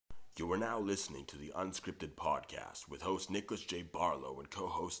You are now listening to the Unscripted podcast with host Nicholas J. Barlow and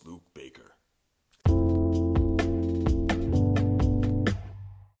co-host Luke Baker.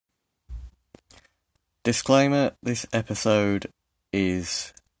 Disclaimer, this episode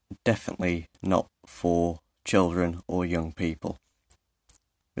is definitely not for children or young people.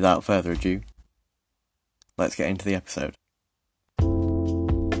 Without further ado, let's get into the episode.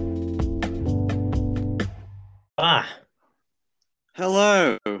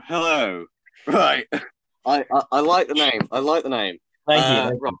 Hello. Right. I like the name.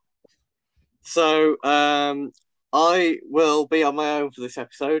 Thank you. Right. So, I will be on my own for this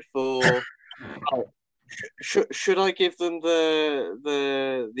episode. Should I give them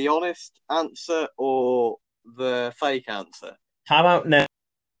the honest answer or the fake answer? How about now?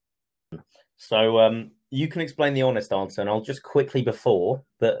 So, you can explain the honest answer, and I'll just quickly give a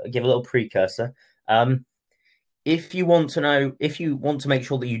little precursor. If you want to make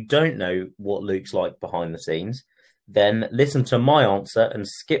sure that you don't know what Luke's like behind the scenes, then listen to my answer and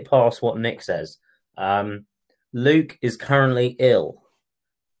skip past what Nick says. Luke is currently ill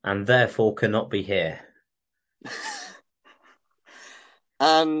and therefore cannot be here.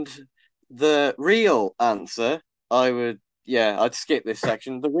 And the real answer, I'd skip this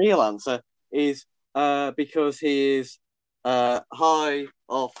section. The real answer is because he is high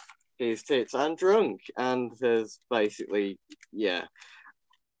off his tits and drunk, and there's basically,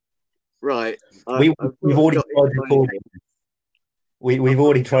 right. We've already tried recording. We've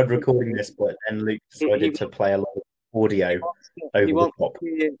already tried recording this, but then Luke decided to play a lot of audio over the top.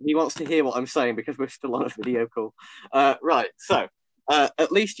 He wants to hear what I'm saying because we're still on a video call. Right, so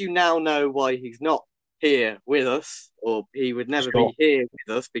at least you now know why he's not here with us, or he would never be here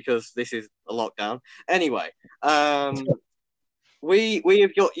with us because this is a lockdown. Anyway, we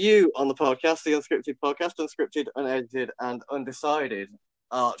have got you on the podcast, the Unscripted podcast, unscripted, unedited, and undecided.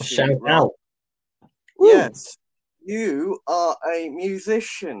 Archie, shout out! Yes, you are a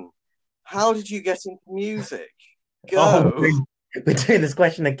musician. How did you get into music? Go. We're doing this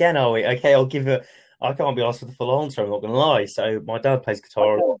question again, are we? Okay, I can't be asked for the full answer, I'm not going to lie. So my dad plays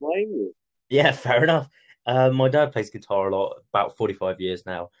guitar a lot. Yeah, fair enough. My dad plays guitar a lot, about 45 years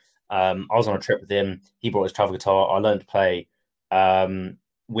now. I was on a trip with him. He brought his travel guitar. I learned to play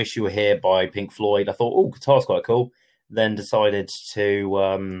Wish You Were Here by Pink Floyd. I thought, guitar's quite cool. Then decided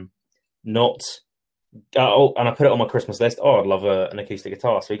to not... and I put it on my Christmas list. I'd love an acoustic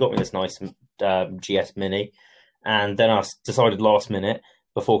guitar. So he got me this nice GS Mini. And then I decided last minute,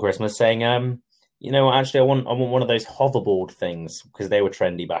 before Christmas, saying, you know what, actually, I want one of those hoverboard things, because they were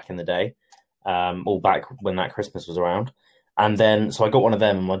trendy back in the day, or back when that Christmas was around. And then, so I got one of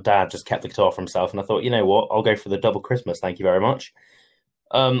them, and my dad just kept the guitar for himself. And I thought, you know what, I'll go for the double Christmas. Thank you very much.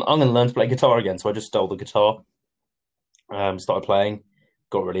 I'm going to learn to play guitar again. So I just stole the guitar, started playing,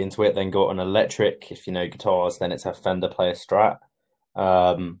 got really into it, then got an electric. If you know guitars, then it's a Fender Player Strat.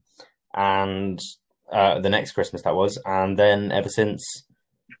 And the next Christmas that was. And then ever since,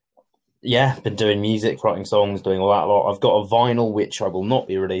 been doing music, writing songs, doing all that a lot. I've got a vinyl, which I will not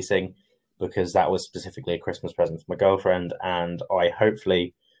be releasing, because that was specifically a Christmas present for my girlfriend, and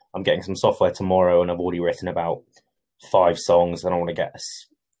I'm getting some software tomorrow, and I've already written about 5 songs, and I want to get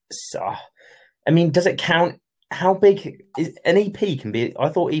does it count? How big is an EP can be? I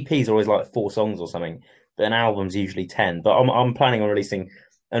thought EPs are always like 4 songs or something, but an album's usually 10. But I'm planning on releasing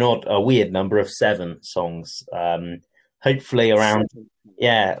a weird number of 7 songs. Hopefully around,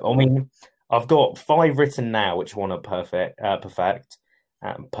 I've got 5 written now, which I want to perfect.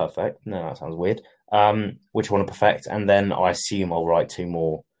 Perfect. No, that sounds weird. Which I want to perfect, and then I assume I'll write 2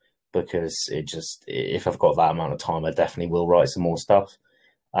 more, because if I've got that amount of time, I definitely will write some more stuff.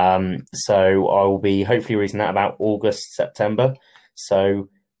 So I will be hopefully reading that about August, September. So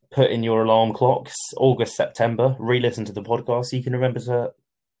put in your alarm clocks, August, September, re-listen to the podcast so you can remember to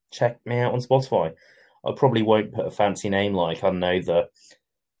check me out on Spotify. I probably won't put a fancy name like, I don't know, the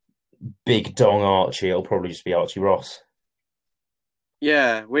Big Dong Archie. It'll probably just be Archie Ross.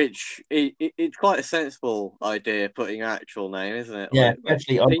 Yeah, which it's quite a sensible idea, putting an actual name, isn't it? Yeah,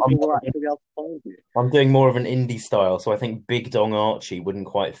 actually, I'm doing more of an indie style, so I think Big Dong Archie wouldn't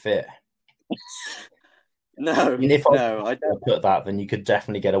quite fit. No, if I don't put that, then you could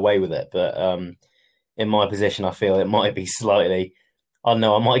definitely get away with it. But in my position, I feel it might be slightly... I don't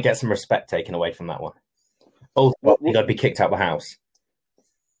know, I might get some respect taken away from that one. Also, I'd be kicked out of the house.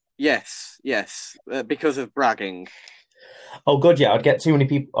 Yes, because of bragging. Oh god, yeah! I'd get too many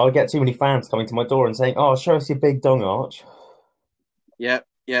people. I'd get too many fans coming to my door and saying, "Oh, show us your big dong, Arch." Yeah.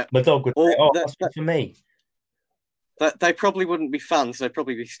 My dog would say, "Oh, that's for me." They probably wouldn't be fans. They'd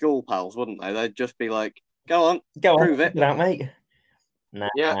probably be school pals, wouldn't they? They'd just be like, "Go on, prove it out, mate." Nah.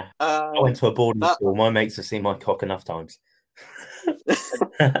 Yeah. I went to a boarding school. My mates have seen my cock enough times.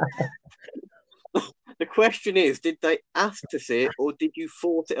 The question is, did they ask to see it, or did you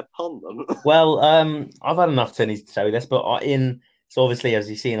force it upon them? Well, I've had enough tennies to tell you this, but so obviously, as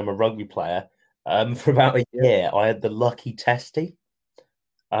you've seen, I'm a rugby player. For about a year, I had the lucky testy.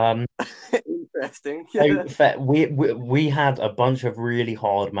 Interesting. So we had a bunch of really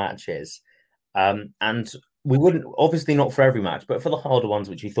hard matches, and we wouldn't, obviously not for every match, but for the harder ones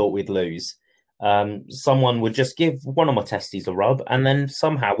which we thought we'd lose, someone would just give one of my testes a rub, and then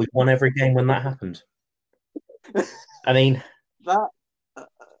somehow we won every game when that happened. I mean, that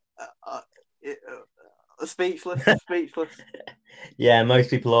speechless. Yeah, most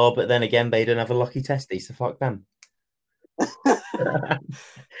people are, but then again, they don't have a lucky testy, so fuck them.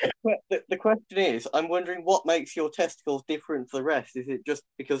 The question is, I'm wondering what makes your testicles different to the rest. Is it just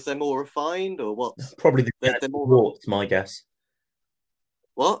because they're more refined, or what's probably the genital warts? My guess.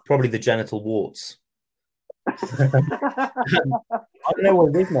 What? Probably the genital warts. I don't know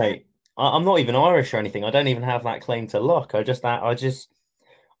what it is, mate. I'm not even Irish or anything. I don't even have that claim to luck. I just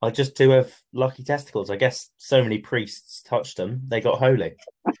do have lucky testicles. I guess so many priests touched them, they got holy.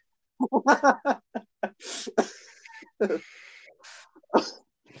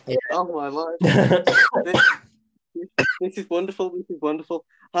 Yeah. Oh my life! This is wonderful. This is wonderful.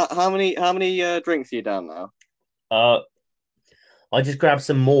 How many drinks are you down now? I just grabbed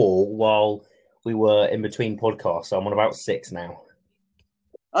some more while we were in between podcasts. So I'm on about 6 now.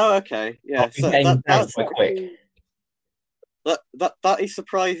 Oh, okay. Yeah. So that's quite quick. That is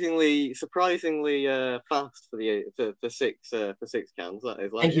surprisingly fast for six cans. That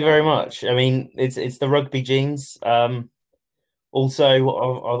is. Thank you very much. I mean, it's the rugby genes. Also,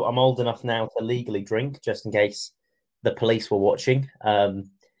 I'm old enough now to legally drink, just in case the police were watching.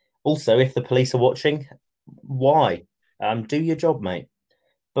 Also, if the police are watching, why? Do your job, mate.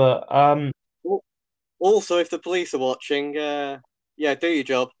 But also, if the police are watching, yeah, do your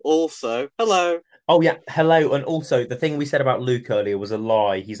job. Also, hello. Oh yeah, hello. And also, the thing we said about Luke earlier was a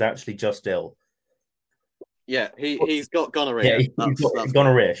lie. He's actually just ill. Yeah, he's got gonorrhea. Yeah, he's got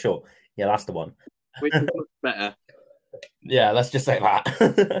gonorrhea. Sure. Yeah, that's the one. Which is much better. Yeah, let's just say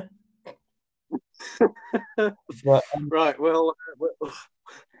that. But, right. Well,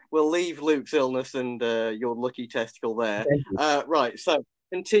 we'll leave Luke's illness and your lucky testicle there. Right. So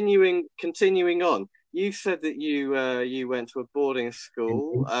continuing on, you said that you went to a boarding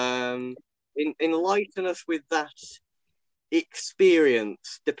school. Enlighten us with that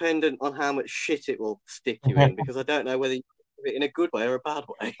experience, dependent on how much shit it will stick you in, because I don't know whether you do it in a good way or a bad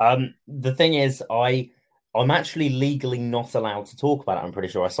way. The thing is, I'm actually legally not allowed to talk about it. I'm pretty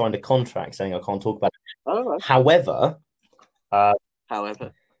sure I signed a contract saying I can't talk about it. Oh, okay. However,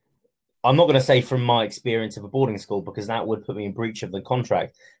 I'm not going to say from my experience of a boarding school, because that would put me in breach of the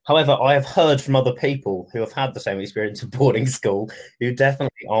contract. However, I have heard from other people who have had the same experience of boarding school, who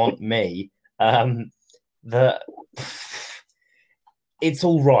definitely aren't me, that it's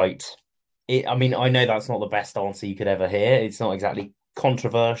all right. I mean, I know that's not the best answer you could ever hear. It's not exactly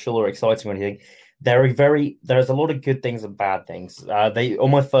controversial or exciting or anything. There's a lot of good things and bad things. On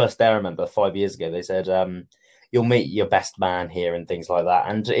my first day, I remember 5 years ago, they said, you'll meet your best man here and things like that.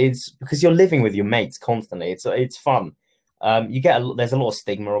 And it's because you're living with your mates constantly. It's fun. There's a lot of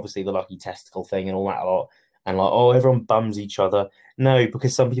stigma, obviously, the lucky testicle thing and all that a lot. And like, oh, everyone bums each other. No,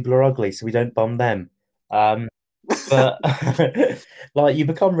 because some people are ugly, so we don't bum them. But like, you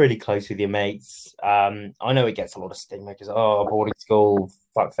become really close with your mates. I know it gets a lot of stigma because, boarding school,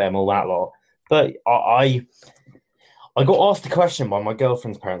 fuck them, all that lot. But I got asked a question by my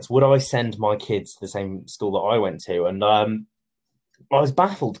girlfriend's parents, would I send my kids to the same school that I went to? And I was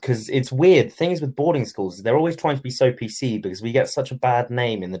baffled because it's weird. The thing is with boarding schools, they're always trying to be so PC because we get such a bad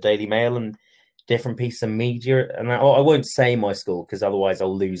name in the Daily Mail and different pieces of media. And I won't say my school because otherwise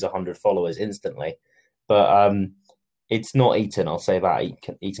I'll lose 100 followers instantly. But it's not Eton, I'll say that.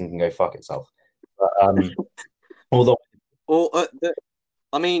 Eton can go fuck itself. But, although...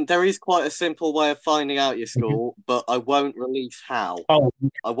 I mean, there is quite a simple way of finding out your school, but I won't release how. Oh,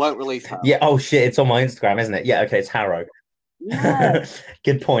 I won't release how. Yeah. Oh shit! It's on my Instagram, isn't it? Yeah. Okay. It's Harrow. Yeah.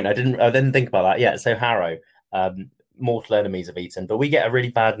 Good point. I didn't think about that. Yeah. So Harrow, mortal enemies of Eton, but we get a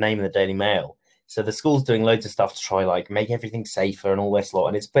really bad name in the Daily Mail. So the school's doing loads of stuff to try like make everything safer and all this lot,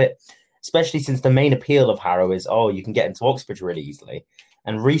 and it's a bit, especially since the main appeal of Harrow is you can get into Oxbridge really easily.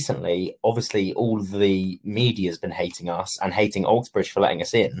 And recently, obviously, all the media has been hating us and hating Oxbridge for letting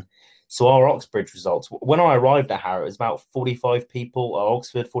us in. So our Oxbridge results, when I arrived at Harrow, it was about 45 people at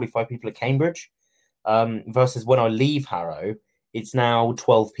Oxford, 45 people at Cambridge. Versus when I leave Harrow, it's now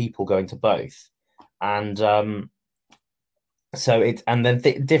 12 people going to both. And So it's and then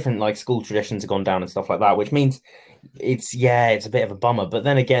different like school traditions have gone down and stuff like that, which means it's a bit of a bummer. But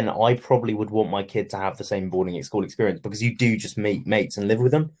then again, I probably would want my kid to have the same boarding school experience because you do just meet mates and live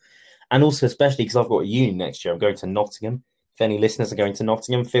with them. And also, especially because I've got a uni next year, I'm going to Nottingham. If any listeners are going to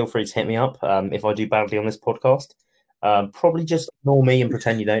Nottingham, feel free to hit me up if I do badly on this podcast. Probably just ignore me and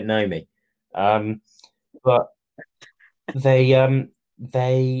pretend you don't know me. But they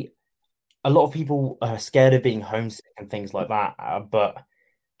a lot of people are scared of being homesick and things like that. But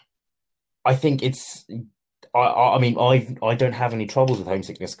I think I mean, I don't have any troubles with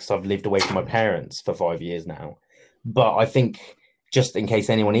homesickness because I've lived away from my parents for 5 years now. But I think just in case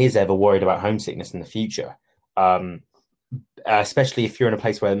anyone is ever worried about homesickness in the future, especially if you're in a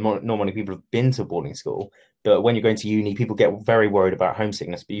place where not many people have been to boarding school, but when you're going to uni, people get very worried about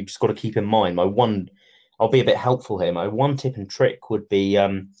homesickness. But you've just got to keep in mind, I'll be a bit helpful here. My one tip and trick would be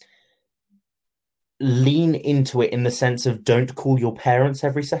lean into it in the sense of don't call your parents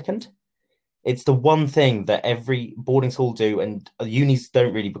every second. It's the one thing that every boarding school do, and unis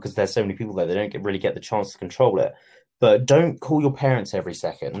don't really because there's so many people there. They don't really get the chance to control it. But don't call your parents every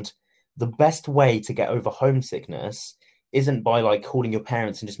second. The best way to get over homesickness isn't by like calling your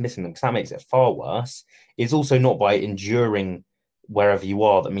parents and just missing them because that makes it far worse. It's also not by enduring wherever you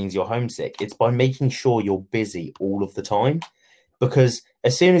are that means you're homesick. It's by making sure you're busy all of the time. Because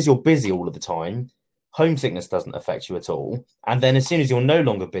as soon as you're busy all of the time, homesickness doesn't affect you at all. And then as soon as you're no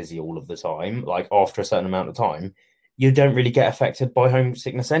longer busy all of the time, like after a certain amount of time, you don't really get affected by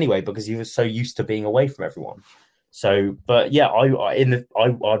homesickness anyway because you were so used to being away from everyone. So, but yeah,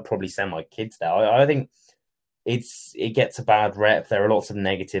 I'd probably send my kids there. I think it gets a bad rep. There are lots of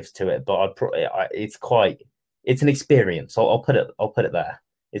negatives to it, but it's an experience. I'll put it there.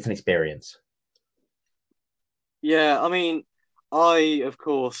 It's an experience. Yeah, I mean, of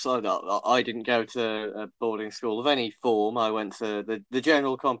course, I didn't go to a boarding school of any form. I went to the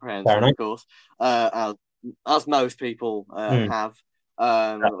general comprehensive, of course, as most people have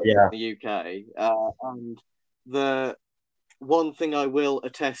in the UK. And the one thing I will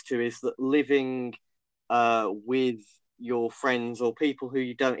attest to is that living with your friends or people who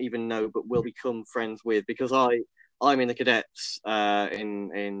you don't even know but will become friends with, because I'm in the cadets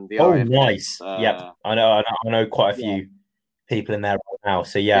in the RAF. Nice. Cadets. Yep, I know quite a few people in there right now.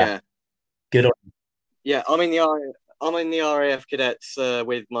 So yeah. Good on you. Yeah, I'm in the RAF cadets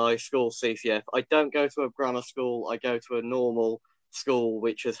with my school CCF. I don't go to a grammar school. I go to a normal school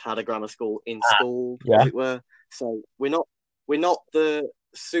which has had a grammar school installed, as it were. So we're not the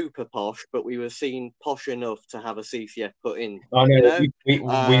super posh, but we were seen posh enough to have a CCF put in. I know, we've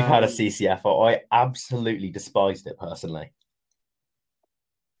had a CCF. I absolutely despised it personally.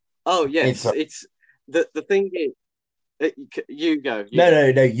 Oh yes, it's the thing is. You go.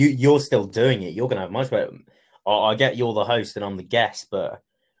 No. You're still doing it. You're going to have much better. I get you're the host and I'm the guest, but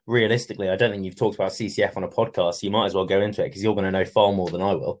realistically, I don't think you've talked about CCF on a podcast. So you might as well go into it because you're going to know far more than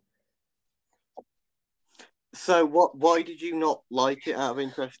I will. So why did you not like it out of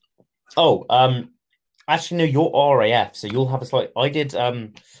interest? Oh, actually, no, you're RAF, so you'll have a slight. I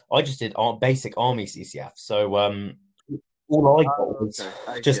just did basic army CCF. So all I got was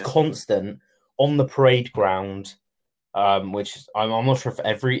just constant on the parade ground. Which I'm not sure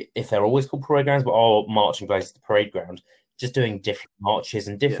if they're always called parade grounds, but our marching place is the parade ground. Just doing different marches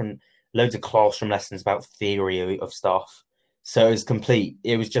and loads of classroom lessons about theory of stuff. So it was complete.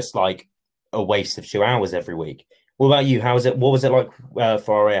 It was just like a waste of 2 hours every week. What about you? How was it? What was it like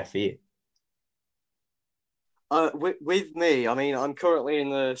for RAF for you? With me, I mean, I'm currently in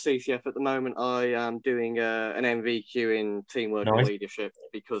the CCF at the moment. I am doing an MVQ in teamwork and leadership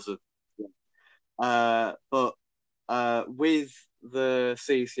because of. But with the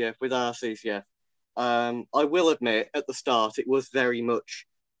CCF, with our CCF, I will admit at the start it was very much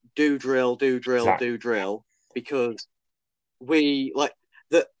do drill, because we like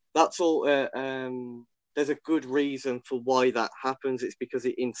that. That's all. There's a good reason for why that happens. It's because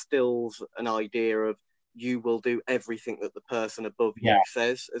it instills an idea of you will do everything that the person above you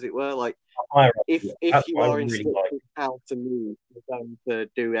says, as it were. Like if you are instructed how to move, you're going to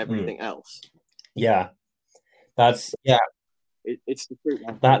do everything else. Yeah. It's the truth.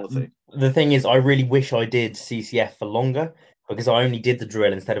 The thing is, I really wish I did CCF for longer because I only did the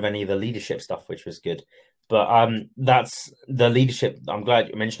drill instead of any of the leadership stuff, which was good. But that's the leadership. I'm glad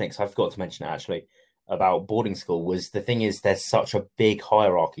you mentioned it because I forgot to mention it actually about boarding school. Was the thing is there's such a big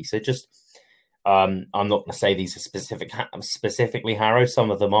hierarchy. So just I'm not going to say these are specifically Harrow. Some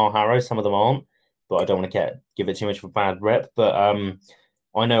of them are Harrow, some of them aren't. But I don't want to give it too much of a bad rep. But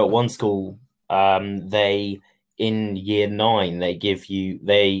I know at one school they in year 9 they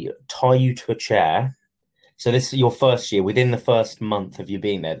tie you to a chair, So this is your first year. Within the first month of you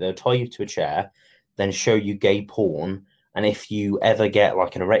being there, they'll tie you to a chair, then show you gay porn, and if you ever get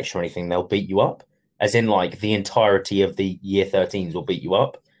like an erection or anything, they'll beat you up. As in, like the entirety of the year 13s will beat you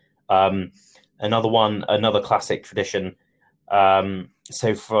up. Another classic tradition.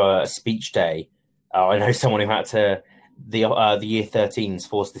 So for a speech day, I know someone who had to the year 13s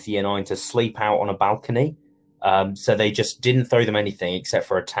forced this year 9 to sleep out on a balcony. So they just didn't throw them anything except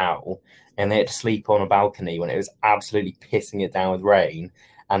for a towel, and they had to sleep on a balcony when it was absolutely pissing it down with rain.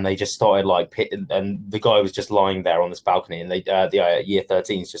 And they just started and the guy was just lying there on this balcony, and the year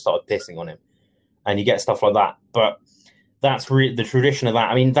 13s just started pissing on him, and you get stuff like that. But that's the tradition of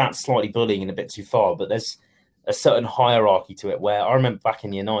that. I mean, that's slightly bullying and a bit too far, but there's a certain hierarchy to it where I remember back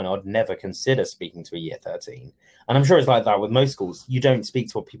in year 9, I'd never consider speaking to a year 13. And I'm sure it's like that with most schools. You don't speak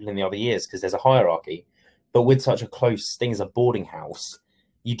to people in the other years because there's a hierarchy. But with such a close thing as a boarding house,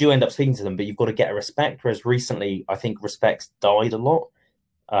 you do end up speaking to them, but you've got to get a respect. Whereas recently, I think respect's died a lot.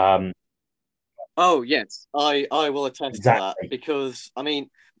 Oh yes, I will attest to that, because I mean,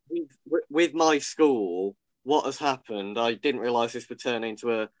 with my school, what has happened? I didn't realise this would turn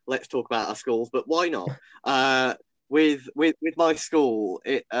into a let's talk about our schools, but why not? With my school,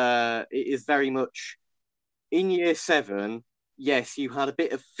 it is very much in year 7. Yes, you had a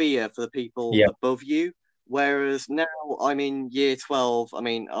bit of fear for the people above you, whereas now I'm in year 12. I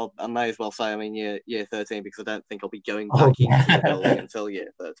mean, I may as well say I'm in year 13 because I don't think I'll be going back into the building until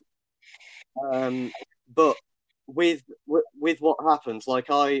year 13. But with what happens,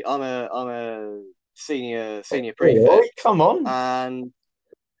 like I'm a senior prefect. Come on. And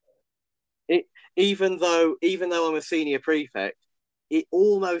even though I'm a senior prefect, it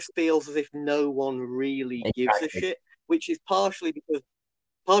almost feels as if no one really gives a shit, which is partially because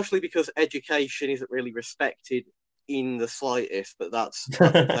education isn't really respected in the slightest, but that's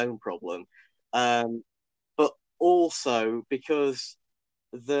its own problem. But also because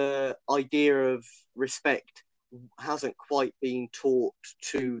the idea of respect hasn't quite been taught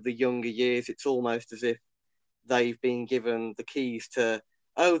to the younger years. It's almost as if they've been given the keys to,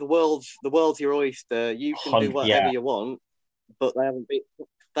 the world's your oyster. You can do whatever you want, but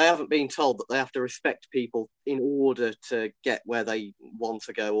they haven't been told that they have to respect people in order to get where they want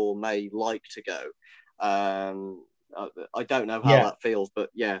to go or may like to go. I don't know how that feels, but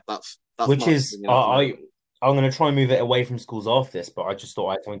that's which is I'm going to try and move it away from schools after this, but I just thought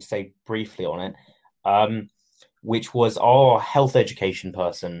I had something to say briefly on it, which was our health education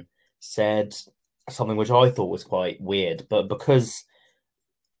person said something which I thought was quite weird, but because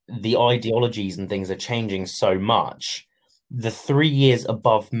the ideologies and things are changing so much, the 3 years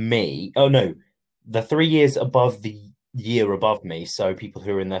above me, the 3 years above the year above me, so people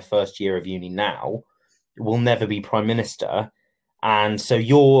who are in their first year of uni now, will never be prime minister. And so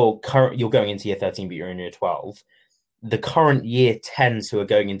you're going into year 13, but you're in year 12. The current year 10s who are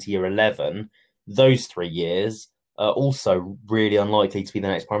going into year 11, those 3 years are also really unlikely to be the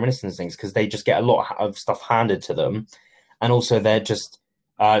next prime minister and things, because they just get a lot of stuff handed to them. And also they're just,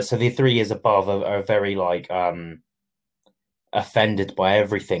 so the 3 years above are very offended by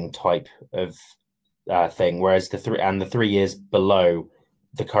everything type of thing. Whereas the 3 years below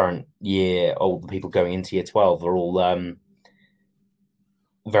the current year, the people going into year 12 are all,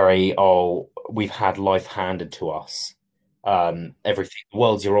 we've had life handed to us. Everything, the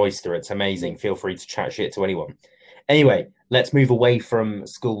world's your oyster. It's amazing. Feel free to chat shit to anyone. Anyway, let's move away from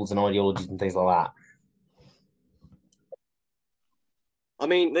schools and ideologies and things like that. I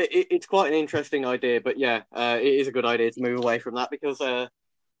mean, it's quite an interesting idea, but it is a good idea to move away from that because,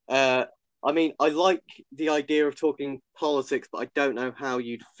 I mean, I like the idea of talking politics, but I don't know how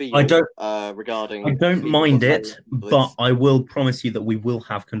you'd feel regarding. I don't mind it, but I will promise you that we will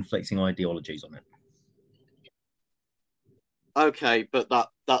have conflicting ideologies on it. Okay, but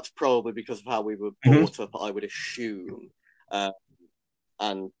that's probably because of how we were brought up, I would assume.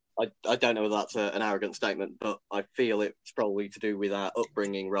 And I don't know whether that's an arrogant statement, but I feel it's probably to do with our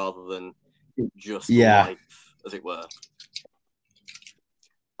upbringing rather than just life, as it were.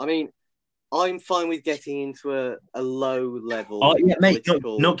 I mean, I'm fine with getting into a low level. Mate,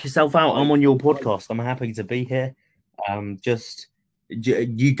 knock yourself out. I'm on your podcast. I'm happy to be here. Just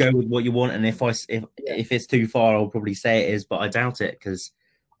you go with what you want, and if it's too far, I'll probably say it is, but I doubt it because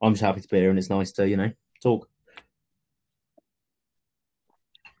I'm just happy to be here, and it's nice to talk.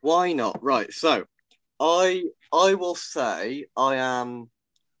 Why not? Right. So, I will say I am.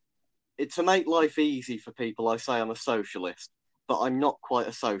 To make life easy for people, I say I'm a socialist, but I'm not quite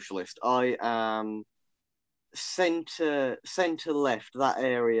a socialist. I am centre left, that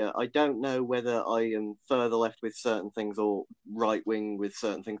area. I don't know whether I am further left with certain things or right wing with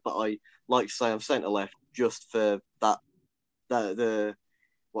certain things, but I like to say I'm centre left. just for that. The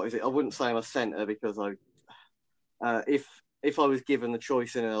what is it? I wouldn't say I'm a centre because if I was given the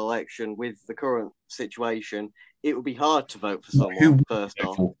choice in an election with the current situation, it would be hard to vote for someone first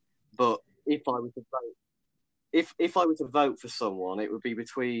off. But if I was to vote, if I were to vote for someone, it would be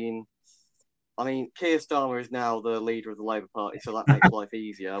between. I mean, Keir Starmer is now the leader of the Labour Party, so that makes life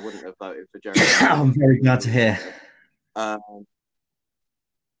easier. I wouldn't have voted for Jeremy. I'm very glad to hear.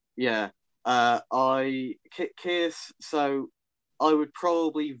 So I would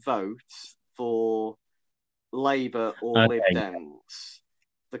probably vote for Labour or Lib Dems.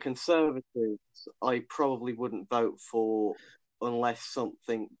 The Conservatives, I probably wouldn't vote for unless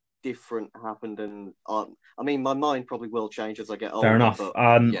something different happened. And I mean, my mind probably will change as I get older. Fair enough. But,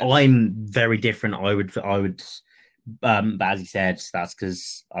 yes. I'm very different. I would, but as you said, that's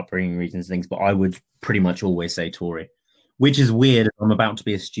because upbringing reasons and things. But I would pretty much always say Tory, which is weird. I'm about to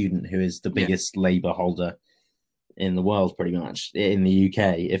be a student who is the biggest Labour holder in the world, pretty much in the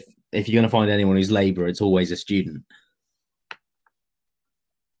UK. If you're going to find anyone who's Labour, it's always a student.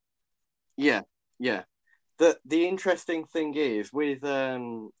 Yeah. The interesting thing is with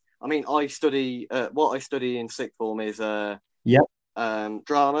I mean, I study what I study in sixth form is drama,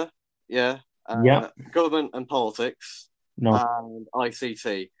 government and politics, and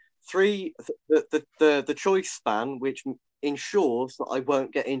ICT. The choice span, which ensures that I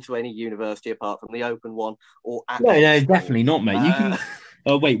won't get into any university apart from the open one or no, definitely not, mate. You can.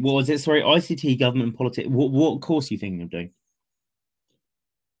 Oh wait, what was it? Sorry, ICT, government and politics. What course are you thinking of doing?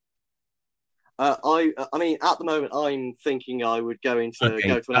 I mean, at the moment, I'm thinking I would go to an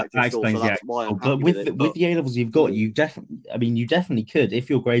acting school, so that's why I'm happy with it. With the A levels you've got, you definitely could, if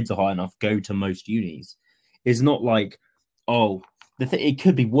your grades are high enough, go to most unis. It's not like, it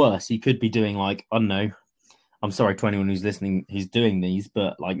could be worse. You could be doing like, I don't know. I'm sorry to anyone who's listening who's doing these,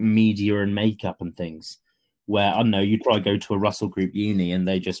 but like media and makeup and things, where I don't know, you try to go to a Russell Group uni and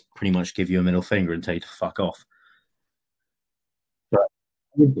they just pretty much give you a middle finger and tell you to fuck off.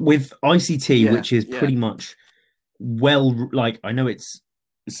 With ICT, which is pretty much I know it's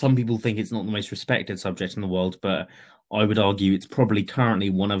some people think it's not the most respected subject in the world, but I would argue it's probably currently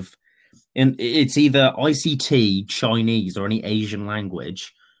one of, and it's either ICT, Chinese, or any Asian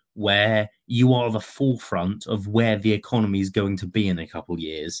language where you are the forefront of where the economy is going to be in a couple of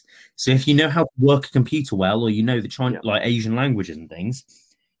years. So if you know how to work a computer well, or you know the like Asian languages and things,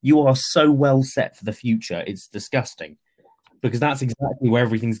 you are so well set for the future. It's disgusting. Because that's exactly where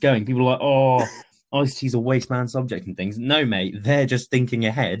everything's going. People are like, ICT is a waste man subject and things. No, mate, they're just thinking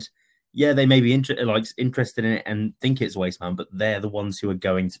ahead. Yeah, they may be interested in it and think it's waste man, but they're the ones who are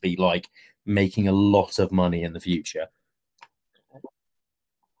going to be like making a lot of money in the future.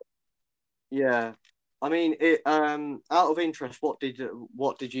 Yeah, I mean, out of interest, what did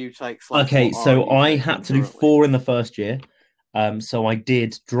you take? Okay, so I had to do 4 in the first year. So I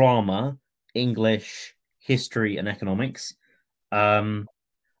did drama, English, history, and economics. And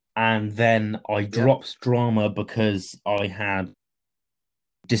then I dropped drama because I had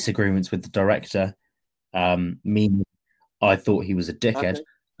disagreements with the director. Meaning I thought he was a dickhead.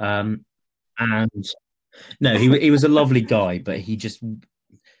 Okay. And no, he was a lovely guy, but he just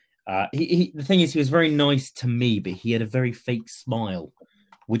the thing is, he was very nice to me, but he had a very fake smile,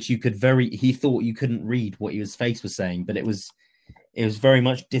 which he thought you couldn't read what his face was saying, but it was very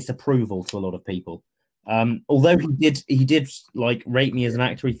much disapproval to a lot of people. Although he did like rate me as an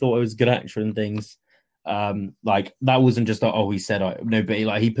actor, he thought I was a good actor and things. Like that wasn't just like, he said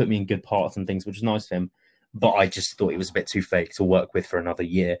but he put me in good parts and things, which was nice of him. But I just thought it was a bit too fake to work with for another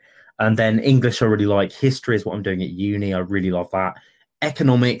year. And then English I really like. History is what I'm doing at uni. I really love that.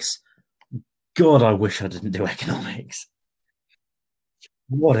 Economics, God, I wish I didn't do economics.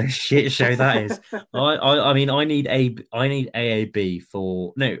 What a shit show that is. I mean, I need AAB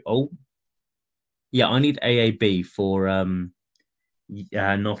for I need AAB for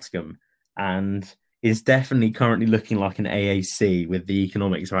Nottingham, and it's definitely currently looking like an AAC with the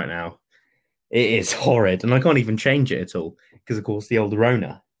economics right now. It is horrid, and I can't even change it at all because, of course, the old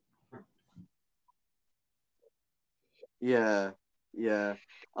Rona. Yeah.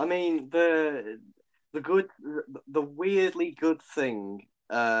 I mean, the weirdly good thing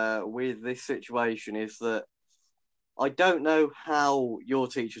with this situation is that I don't know how your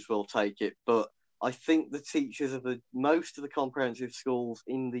teachers will take it, but I think the teachers of most of the comprehensive schools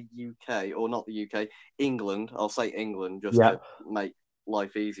in the UK, or not the UK, England, I'll say England just to make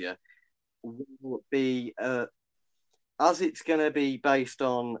life easier, will be, as it's going to be based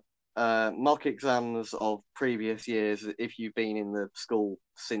on mock exams of previous years, if you've been in the school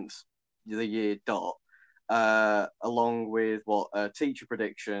since the year dot, along with teacher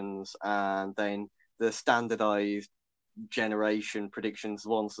predictions, and then the standardized generation predictions, the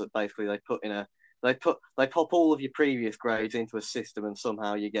ones that basically they pop all of your previous grades into a system, and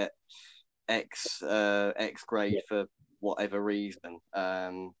somehow you get X grade for whatever reason.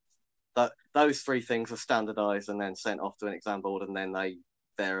 Those three things are standardized and then sent off to an exam board, and then they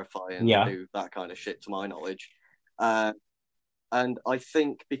verify and do that kind of shit, to my knowledge. And I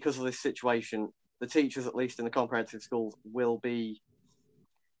think because of this situation, the teachers, at least in the comprehensive schools, will be.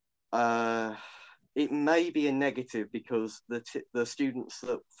 It may be a negative because the students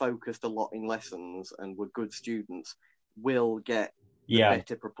that focused a lot in lessons and were good students will get the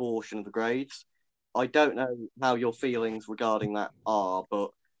better proportion of the grades. I don't know how your feelings regarding that are,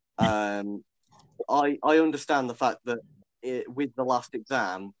 but I understand the fact that with the last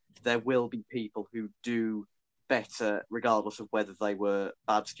exam, there will be people who do better regardless of whether they were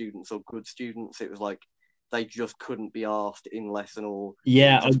bad students or good students. It was like they just couldn't be asked in lesson, or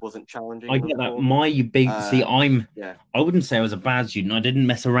it just wasn't challenging. I get that. I wouldn't say I was a bad student. I didn't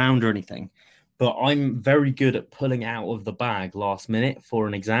mess around or anything, but I'm very good at pulling out of the bag last minute for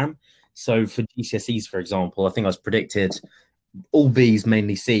an exam. So for GCSEs, for example, I think I was predicted all Bs,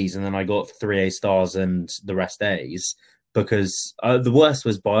 mainly Cs, and then I got 3 A stars and the rest As, because the worst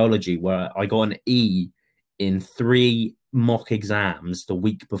was biology, where I got an E in 3 mock exams the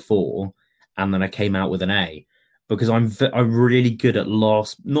week before, and then I came out with an A, because I'm really good at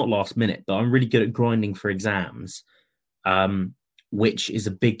not last minute, but I'm really good at grinding for exams, which is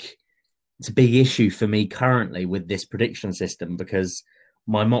a big issue for me currently with this prediction system, because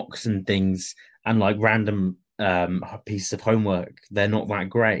my mocks and things and like random pieces of homework, they're not that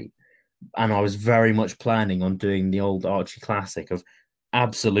great. And I was very much planning on doing the old Archie classic of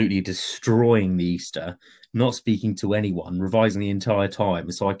absolutely destroying the Easter, not speaking to anyone, revising the entire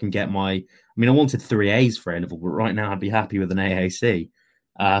time so I can get I wanted 3 A's for A-level, but right now I'd be happy with an AAC.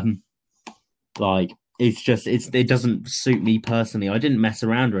 It doesn't suit me personally. I didn't mess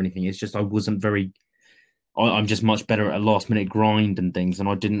around or anything. It's just I'm just much better at a last minute grind and things, and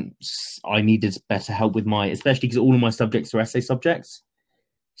I needed better help with especially because all of my subjects are essay subjects.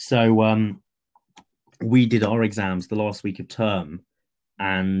 So we did our exams the last week of term,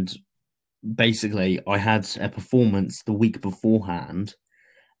 and basically I had a performance the week beforehand,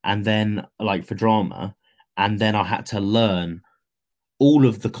 and then like for drama, and then I had to learn all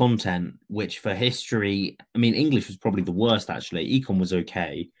of the content, which for history, English was probably the worst actually. Econ was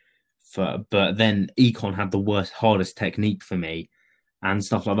okay. But then econ had the hardest technique for me and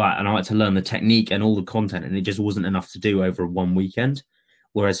stuff like that, and I had to learn the technique and all the content, and it just wasn't enough to do over one weekend.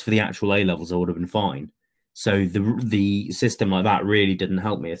 Whereas for the actual A levels, I would have been fine. So the system like that really didn't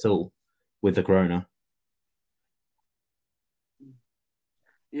help me at all with the corona.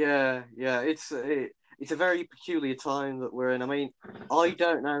 Yeah, it's a very peculiar time that we're in. I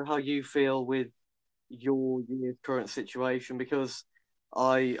don't know how you feel with your year's current situation, because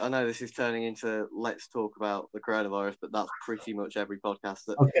I know this is turning into let's talk about the coronavirus, but that's pretty much every podcast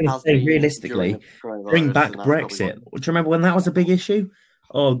that has been. Realistically, bring back Brexit. Do you remember when that was a big issue?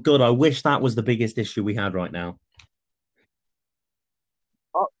 Oh God, I wish that was the biggest issue we had right now.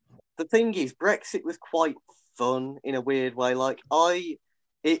 The thing is, Brexit was quite fun in a weird way.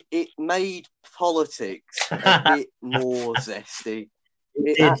 It made politics a bit more zesty.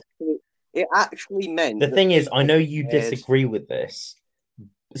 It actually meant. The thing is, I know you disagree with this.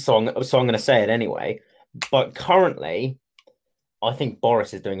 So I'm going to say it anyway. But currently, I think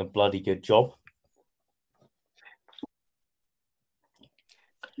Boris is doing a bloody good job.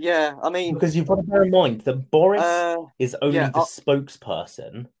 Yeah, because you've got to bear in mind that Boris is only the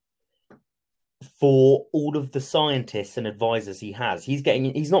spokesperson for all of the scientists and advisors he has.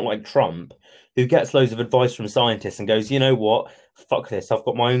 He's not like Trump, who gets loads of advice from scientists and goes, you know what? Fuck this. I've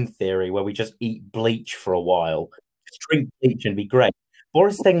got my own theory where we just eat bleach for a while. Just drink bleach and be great.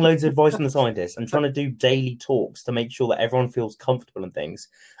 Boris is taking loads of advice from the scientists and trying to do daily talks to make sure that everyone feels comfortable and things.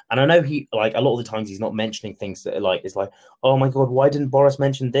 And I know he, like, a lot of the times he's not mentioning things that are like, it's like, oh my God, why didn't Boris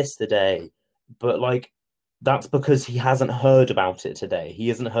mention this today? But like, that's because he hasn't heard about it today. He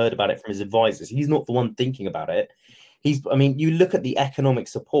hasn't heard about it from his advisors. He's not the one thinking about it. You look at the economic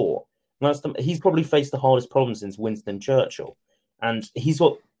support. He's probably faced the hardest problem since Winston Churchill. And he's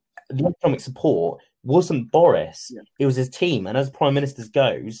got the economic support wasn't Boris. Yeah. It was his team. And as prime ministers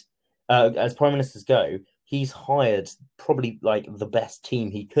go, he's hired probably like the best team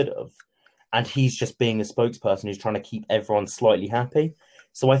he could have. And he's just being a spokesperson who's trying to keep everyone slightly happy.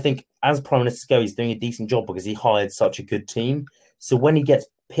 So I think as prime ministers go, he's doing a decent job because he hired such a good team. So when he gets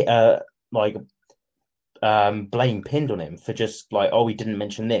blame pinned on him for just like, oh, he didn't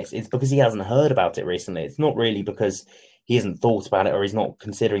mention this, it's because he hasn't heard about it recently. It's not really because he hasn't thought about it or he's not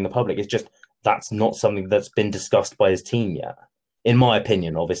considering the public. It's just, that's not something that's been discussed by his team yet. In my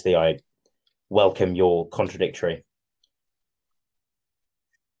opinion, obviously, I welcome your contradictory.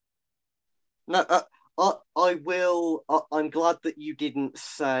 No, I will. I'm glad that you didn't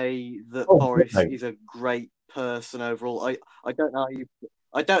say that Boris is a great person overall. I don't know how you.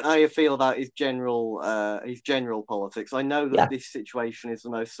 I don't know how you feel about his general politics. I know that this situation is the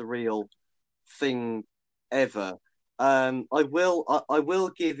most surreal thing ever. I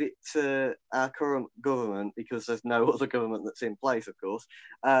will give it to our current government because there's no other government that's in place, of course.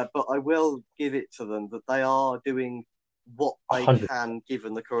 But I will give it to them that they are doing what they 100. can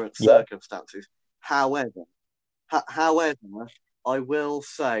given the current circumstances. However, I will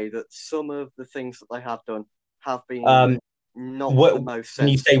say that some of the things that they have done have been not the most sensible. Can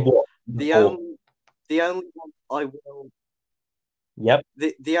you say what? The only one I will. Yep.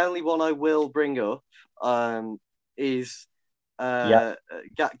 The only one I will bring up is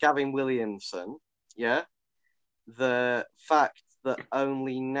Gavin Williamson. Yeah, the fact that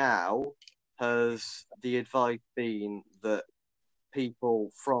only now has the advice been that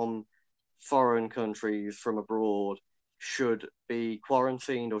people from foreign countries, from abroad, should be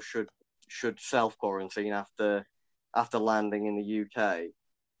quarantined or should self-quarantine after landing in the UK,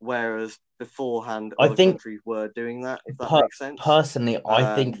 whereas beforehand other countries were doing that, if that makes sense. Personally,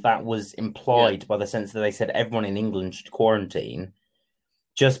 I think that was implied by the sense that they said everyone in England should quarantine,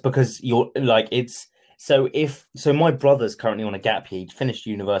 just because you're like, it's so my brother's currently on a gap year. He finished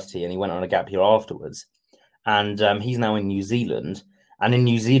university and he went on a gap year afterwards, and he's now in New Zealand. And in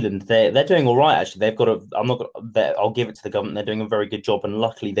New Zealand, they're doing all right, actually. They've got I'll give it to the government. They're doing a very good job, and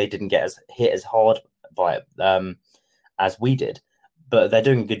luckily they didn't get hit as hard by it as we did. But they're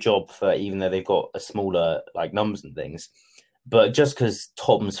doing a good job for, even though they've got a smaller like numbers and things. But just because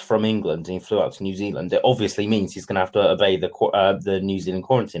Tom's from England and he flew out to New Zealand, it obviously means he's going to have to obey the New Zealand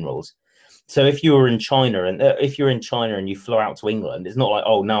quarantine rules. So if you're in China and you flew out to England, it's not like,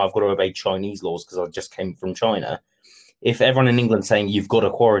 oh, now I've got to obey Chinese laws because I just came from China. If everyone in England's saying you've got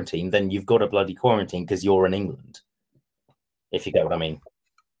to quarantine, then you've got to bloody quarantine because you're in England. If you get what I mean.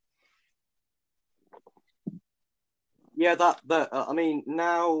 Yeah, I mean,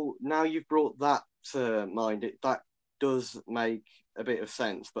 now you've brought that to mind. That does make a bit of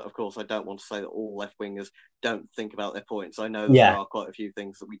sense, but of course, I don't want to say that all left wingers don't think about their points. I know that there are quite a few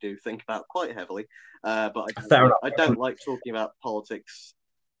things that we do think about quite heavily, but I don't like talking about politics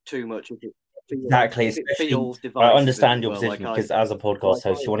too much. Exactly. I understand your position because as a podcast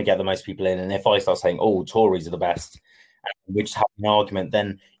host, you want to get the most people in. And if I start saying, "Oh, Tories are the best," and we just have an argument,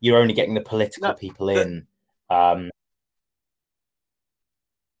 then you're only getting the political people in.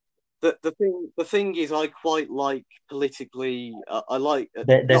 The thing is, I quite like politically. I like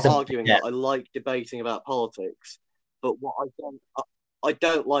not arguing, but I like debating about politics. But what I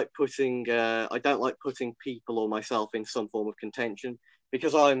don't like putting people or myself in some form of contention,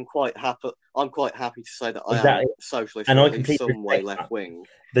 because I'm quite happy to say that I am socialist, and in some way left wing.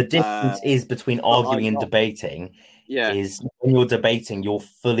 The difference is between arguing and debating. Is when you're debating, you're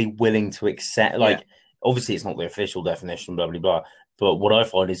fully willing to accept. Like, obviously, it's not the official definition, blah blah blah. But what I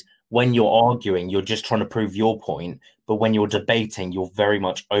find is when you're arguing, you're just trying to prove your point. But when you're debating, you're very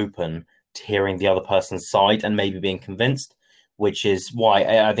much open to hearing the other person's side and maybe being convinced, which is why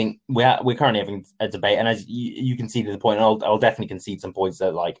I think we're currently having a debate. And as you can see to the point, I'll definitely concede some points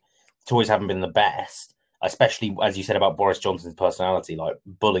that, like, Tories haven't been the best, especially as you said about Boris Johnson's personality, like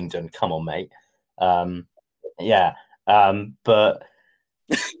Bullingdon. Come on, mate. But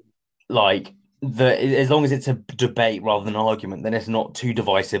like, as long as it's a debate rather than an argument, then it's not too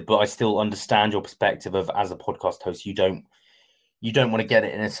divisive. But I still understand your perspective of, as a podcast host, you don't want to get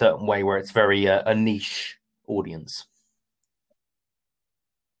it in a certain way where it's very a niche audience.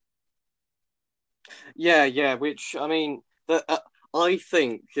 Yeah. Which, I mean, I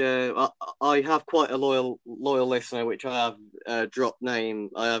think I have quite a loyal listener, which I have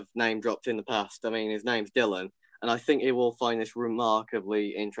name dropped in the past. I mean, his name's Dylan. And I think he will find this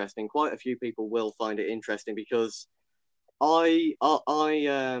remarkably interesting. Quite a few people will find it interesting because I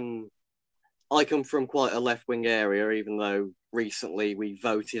come from quite a left-wing area, even though recently we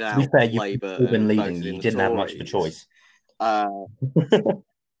voted out Labour. You've been leading. You didn't have much of a choice. I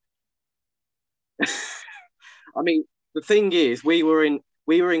mean, the thing is, we were in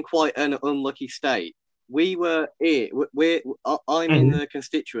quite an unlucky state. I'm in the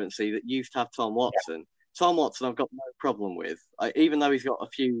constituency that used to have Tom Watson. Yeah. Tom Watson, I've got no problem with, even though he's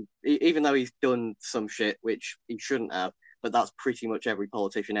done some shit which he shouldn't have, but that's pretty much every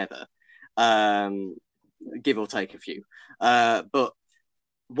politician ever, give or take a few. But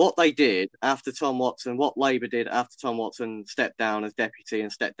what they did after Tom Watson, what Labour did after Tom Watson stepped down as deputy and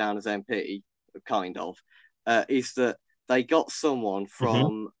stepped down as MP, kind of, is that they got someone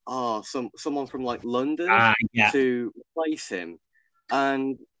from someone from like London to replace him,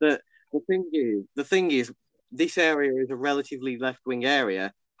 and the thing is, this area is a relatively left-wing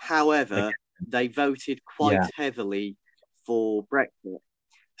area. However, they voted quite heavily for Brexit.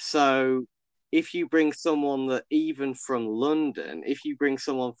 So if you bring someone that even from London, if you bring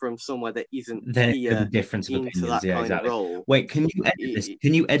someone from somewhere that isn't then here difference of into opinions, that kind of role. Wait, can you edit this?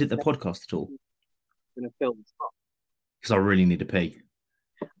 Can you edit the podcast at all? In a film spot. Because I really need to pee.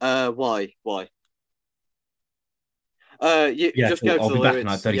 Why? You just go to the back in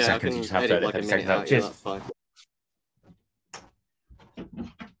like 30 seconds. You just have to edit like 30 a seconds minute out. out. Yeah, that's fine.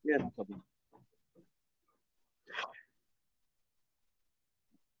 Yeah, no problem.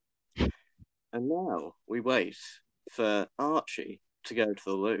 And now we wait for Archie to go to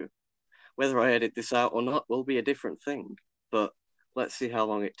the loo. Whether I edit this out or not will be a different thing, but let's see how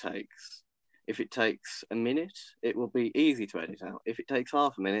long it takes. If it takes a minute, it will be easy to edit out. If it takes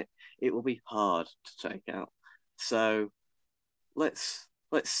half a minute, it will be hard to take out. So let's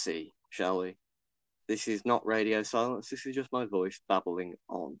see, shall we? This is not radio silence. This is just my voice babbling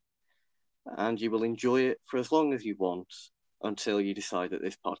on. And you will enjoy it for as long as you want until you decide that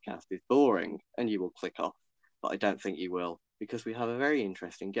this podcast is boring and you will click off. But I don't think you will, because we have a very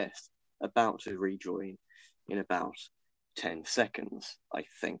interesting guest about to rejoin in about 10 seconds, I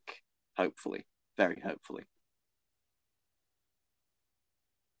think. Hopefully. Very hopefully.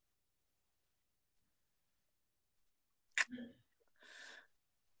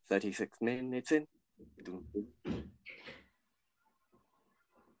 "36 minutes in."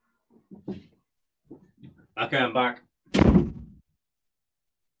 Okay, I'm back.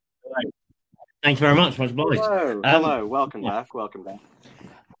 Thank you very much. Much obliged. Hello. Welcome back.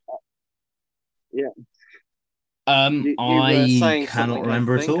 Yeah. You I cannot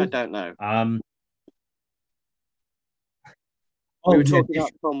remember at all. I don't know. We were talking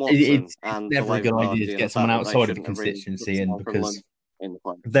about Tom Watson. It's never a good idea to get someone outside of the constituency in, because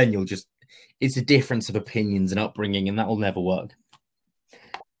then you'll just... It's a difference of opinions and upbringing, and that will never work.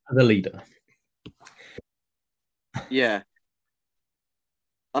 As a leader. Yeah.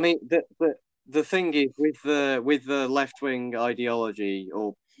 I mean, the thing is, with the left-wing ideology,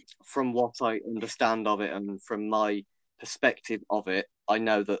 or from what I understand of it and from my perspective of it, I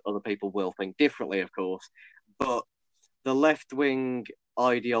know that other people will think differently, of course, but the left-wing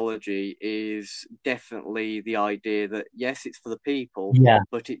ideology is definitely the idea that, yes, it's for the people,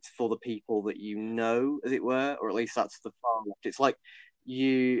 but it's for the people that you know, as it were, or at least that's the far left. It's like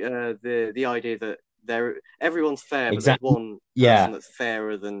the idea that everyone's fair, but there's one person that's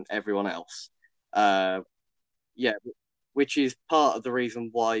fairer than everyone else. Which is part of the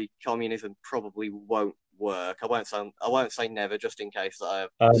reason why communism probably won't work. I won't say never, just in case that I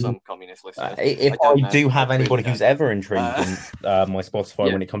have some communist listeners. If I do have anybody who's ever intrigued in my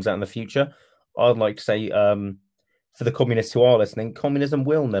Spotify when it comes out in the future, I'd like to say, for the communists who are listening, communism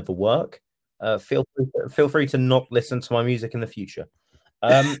will never work. Feel free to not listen to my music in the future.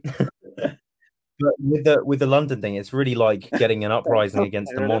 But with the London thing, it's really like getting an uprising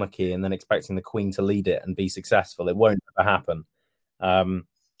against the monarchy and then expecting the Queen to lead it and be successful. It won't ever happen. But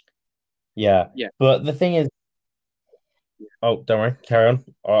the thing is, don't worry, carry on.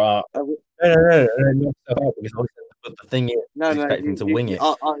 No. But the thing is, expecting to wing it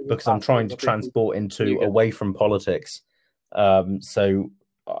because I'm trying to transport into away from politics. So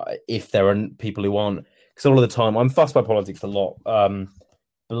if there are people who aren't, because all of the time I'm fussed by politics a lot.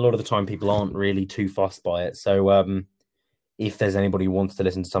 But a lot of the time people aren't really too fussed by it. So if there's anybody who wants to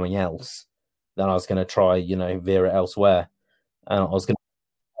listen to something else, then I was going to try, veer it elsewhere. And I was going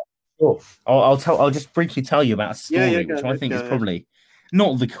to... I'll just briefly tell you about a story, which I think is probably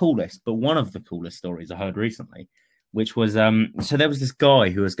not the coolest, but one of the coolest stories I heard recently, which was, so there was this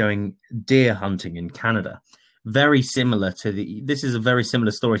guy who was going deer hunting in Canada. Very similar to this is a very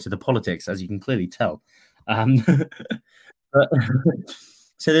similar story to the politics, as you can clearly tell.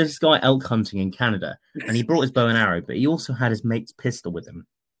 So there's this guy elk hunting in Canada, and he brought his bow and arrow, but he also had his mate's pistol with him.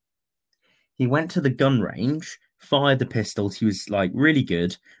 He went to the gun range, fired the pistols. He was like really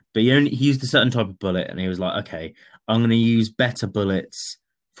good, but he used a certain type of bullet, and he was like, okay, I'm going to use better bullets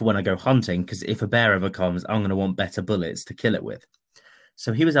for when I go hunting, because if a bear ever comes, I'm going to want better bullets to kill it with.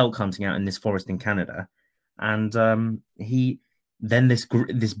 So he was elk hunting out in this forest in Canada, and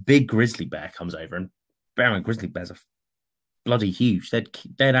this big grizzly bear comes over, and bear and grizzly bears are bloody huge.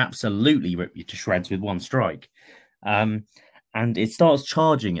 They'd absolutely rip you to shreds with one strike. And it starts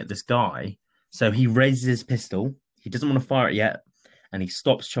charging at this guy. So he raises his pistol. He doesn't want to fire it yet, and he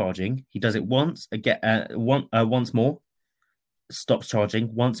stops charging. He does it once more, stops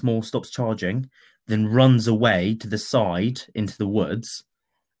charging, once more stops charging, then runs away to the side into the woods.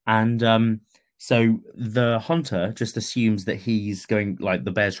 And so the hunter just assumes that he's going, like,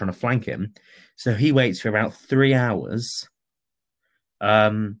 the bear's trying to flank him. So he waits for about 3 hours,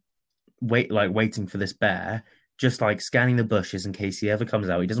 waiting for this bear, just like scanning the bushes in case he ever comes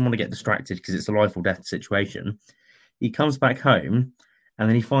out. He doesn't want to get distracted because it's a life or death situation. He comes back home, and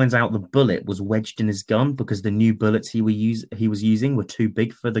then he finds out the bullet was wedged in his gun because the new bullets he was using were too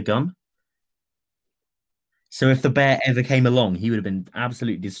big for the gun. So if the bear ever came along, he would have been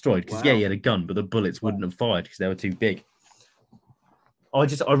absolutely destroyed because, yeah, he had a gun, but the bullets wouldn't have fired because they were too big. I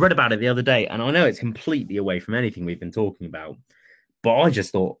read about it the other day, and I know it's completely away from anything we've been talking about, but I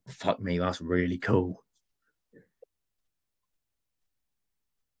just thought, fuck me, that's really cool.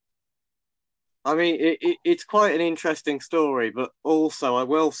 I mean, it's quite an interesting story, but also I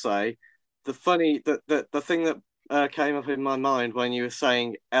will say the thing that came up in my mind when you were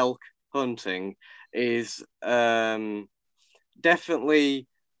saying elk hunting is definitely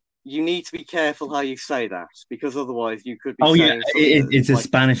you need to be careful how you say that, because otherwise you could be saying it's a like,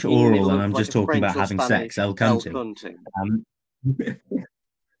 Spanish oral, and I'm like just talking about having sex. Elk hunting.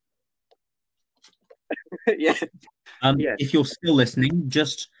 Yeah. If you're still listening,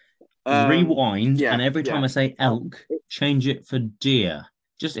 just rewind, and every time I say elk, change it for deer.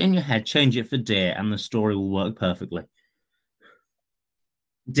 Just in your head, change it for deer, and the story will work perfectly.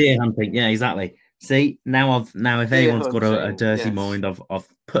 Deer hunting, yeah, exactly. See, now if anyone's got a dirty mind, I've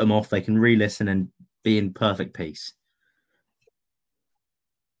put them off. They can re-listen and be in perfect peace.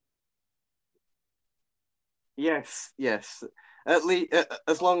 Yes. At least,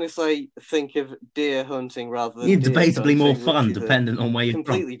 as long as they think of deer hunting rather than debatably more fun, dependent on where you're from.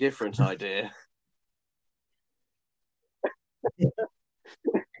 Completely different idea.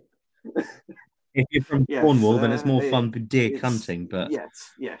 If you're from Cornwall, then it's more fun for deer hunting. But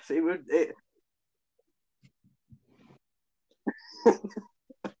yes, it would.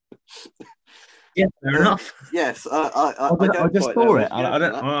 Yeah, fair enough. Yes, I just saw it. I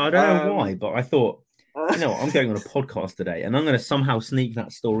don't know why, but I thought, you know, I'm going on a podcast today, and I'm going to somehow sneak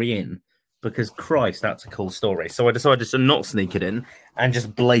that story in because, Christ, that's a cool story. So I decided to not sneak it in and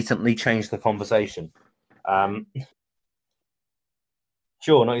just blatantly change the conversation.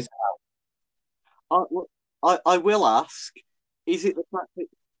 Sure, not yourself. I will ask: is it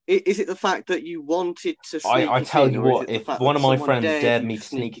the fact that you wanted to sneak I tell in, you what, if one of my friends dared me to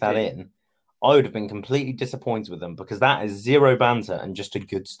sneak that in, I would have been completely disappointed with them because that is zero banter and just a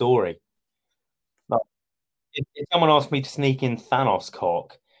good story. Like, if someone asked me to sneak in Thanos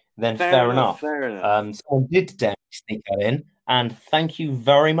cock, then fair enough. Someone did dare me to sneak that in, and thank you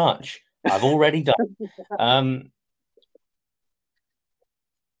very much. I've already done.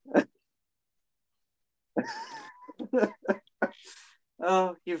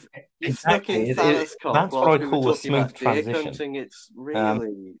 Oh, you've stuck in Thanos cock. That's what I call a smooth transition. Hunting, it's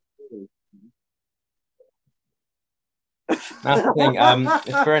really. That's the thing.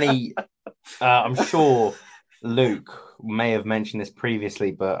 For any, I'm sure Luke may have mentioned this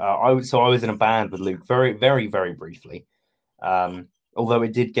previously, but I was in a band with Luke very, very, very briefly. Although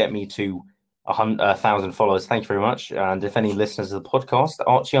it did get me to 1,000 followers. Thank you very much. And if any listeners of the podcast,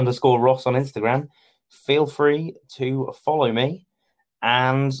 Archie_Ross on Instagram, feel free to follow me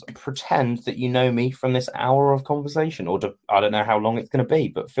and pretend that you know me from this hour of conversation, or I don't know how long it's going to be,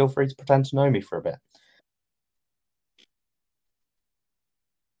 but feel free to pretend to know me for a bit.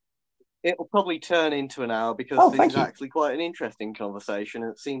 It'll probably turn into an hour because this is actually quite an interesting conversation,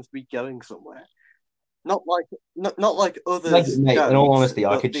 and it seems to be going somewhere. Not like others. Mate, in all honesty,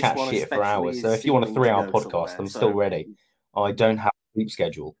 I could chat shit for hours. So if you want a 3-hour podcast, I'm still ready. I don't have a sleep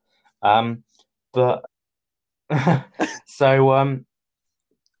schedule. But so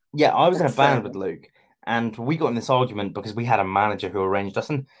yeah, I was in a band with Luke, and we got in this argument because we had a manager who arranged us.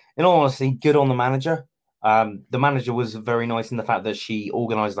 And in all honesty, good on the manager. The manager was very nice in the fact that she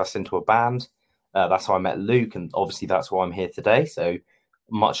organized us into a band. That's how I met Luke, and obviously that's why I'm here today. So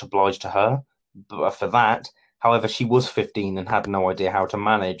much obliged to her for that. However, she was 15 and had no idea how to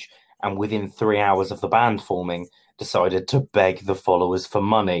manage, and within 3 hours of the band forming, decided to beg the followers for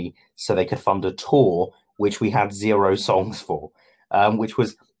money so they could fund a tour, which we had 0 songs for, which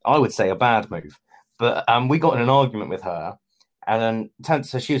was, I would say, a bad move. But we got in an argument with her, and then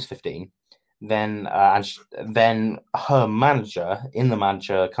so she was 15. Then then her manager in the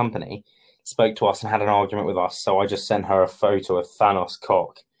manager company spoke to us and had an argument with us. So I just sent her a photo of Thanos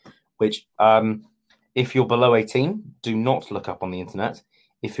cock, which if you're below 18, do not look up on the internet.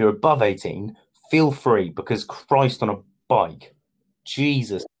 If you're above 18, feel free, because Christ on a bike,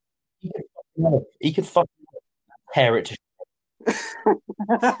 Jesus, he could fucking tear it to.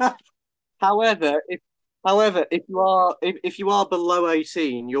 However, if you are below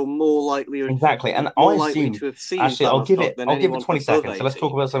 18, you're more likely Exactly, and more I likely assume to have seen actually I'll Thanos give cock it than I'll give it anyone 20 above seconds. So let's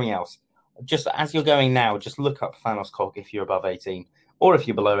talk 18. about something else. Just as you're going now, just look up Thanos cock if you're above 18, or if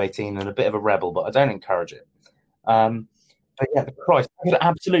you're below 18 and a bit of a rebel, but I don't encourage it. But yeah, the Christ,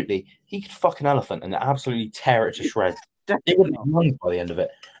 he could fuck an elephant and absolutely tear it to shreds. It would be long by the end of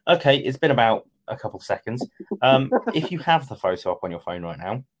it. Okay, it's been about a couple of seconds. If you have the photo up on your phone right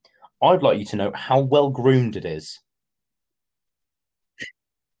now, I'd like you to know how well groomed it is.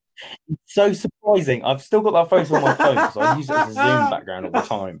 So surprising. I've still got that photo on my phone because I use it as a Zoom background all the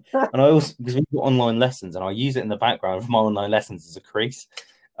time. And I also, because we've got online lessons, and I use it in the background of my online lessons as a crease.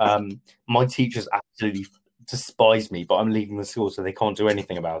 My teachers absolutely despise me, but I'm leaving the school, so they can't do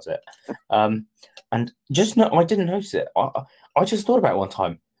anything about it. And just no, I didn't notice it. I just thought about it one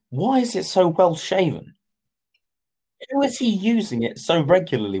time. Why is it so well shaven? Who is he using it so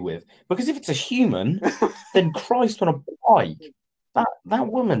regularly with? Because if it's a human, then Christ on a bike. That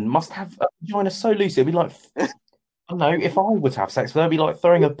woman must have a vagina so loose, it'd be like, I don't know, if I were to have sex with her, it'd be like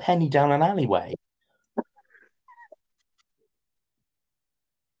throwing a penny down an alleyway.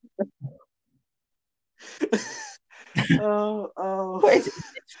 But it's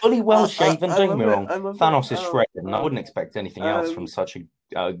fully well shaven, don't get me wrong. Thanos is shredded, and I wouldn't expect anything else from such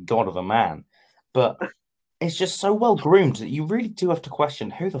a god of a man. But it's just so well groomed that you really do have to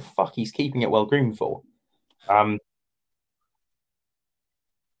question who the fuck he's keeping it well groomed for.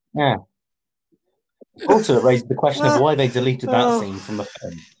 Yeah. Also, it raised the question of why they deleted that scene from the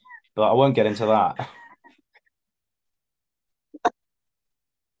film, but I won't get into that.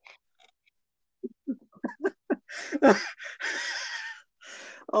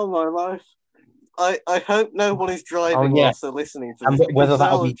 Oh my life! I hope no one is driving whilst they're listening to this. And whether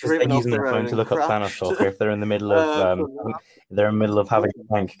that'll be because they're using their phone to look up Thanos cock, or if they're in the middle of having a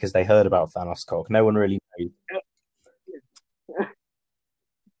wank because they heard about Thanos cock. No one really knows.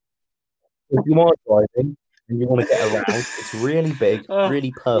 If you are driving and you want to get around, it's really big,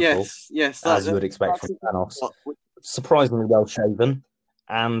 really purple, yes, as you would expect from Thanos. Surprisingly well shaven,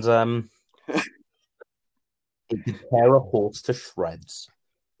 and it could tear a horse to shreds.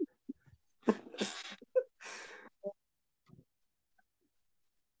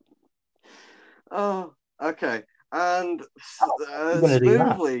 Oh, okay. And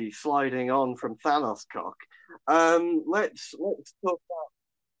smoothly sliding on from Thanos cock. Let's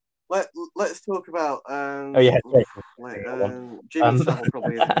talk about. Jimmy Savile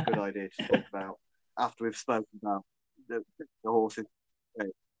probably isn't a good idea to talk about after we've spoken about the horses.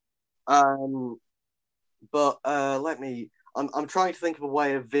 But let me. I'm trying to think of a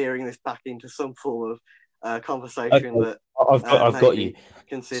way of veering this back into some form of conversation that I've got you.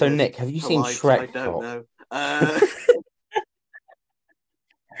 So, Nick, have you seen Shrek? I don't know.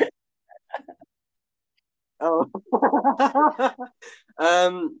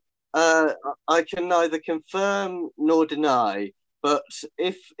 I can neither confirm nor deny. But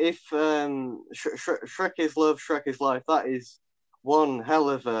if Shrek is love, Shrek is life, that is one hell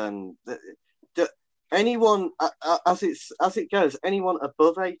of anyone as it goes. Anyone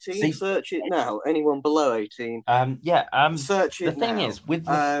above 18, search it now. Anyone below 18, search it. The thing is, with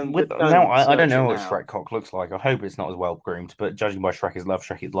now, I don't know what Shrek cock looks like. I hope it's not as well groomed, but judging by Shrek is love,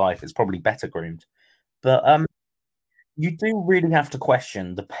 Shrek is life, it's probably better groomed. But you do really have to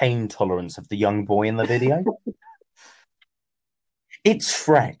question the pain tolerance of the young boy in the video. It's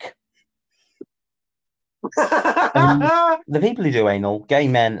Shrek. The people who do anal, gay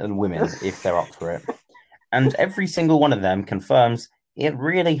men and women, if they're up for it. And every single one of them confirms it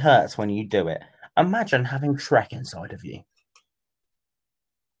really hurts when you do it. Imagine having Shrek inside of you.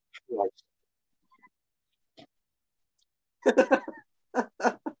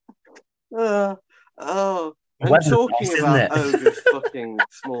 And talking about ogres fucking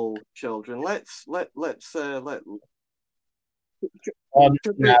small children, let's veer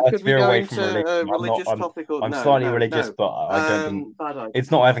away from religion. I'm slightly religious, but I don't think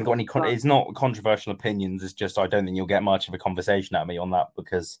it's not. I haven't got any. It's not controversial opinions. It's just I don't think you'll get much of a conversation at me on that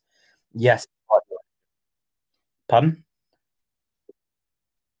because, yes. Pardon?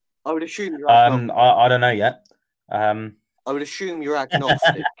 I would assume you're agnostic. I don't know yet. I would assume you're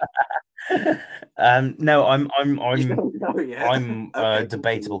agnostic. No, I'm a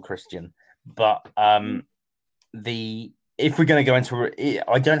debatable Christian, but if we're going to go into,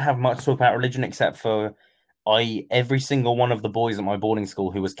 I don't have much to talk about religion except for every single one of the boys at my boarding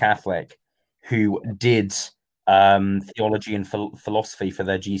school who was Catholic, who did theology and philosophy for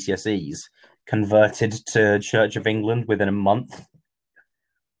their GCSEs, converted to Church of England within a month.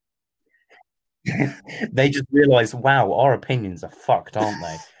 They just realised, wow, our opinions are fucked, aren't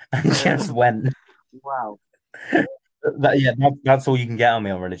they? And just went, wow. That's all you can get on me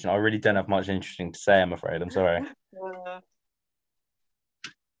on religion. I really don't have much interesting to say, I'm afraid. I'm sorry.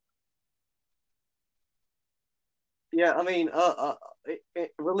 Yeah, I mean,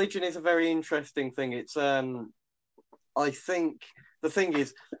 religion is a very interesting thing. It's I think the thing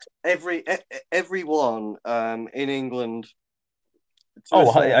is, everyone in England to a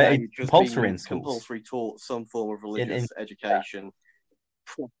certain age has compulsory been in schools. compulsory taught some form of religious education.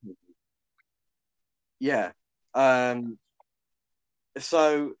 Yeah.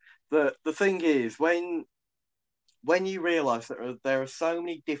 So the thing is, when you realise that there are so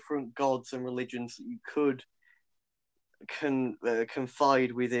many different gods and religions that you could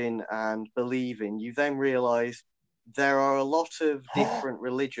confide within and believe in, you then realise there are a lot of different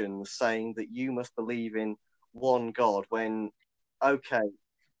religions saying that you must believe in one God when, okay,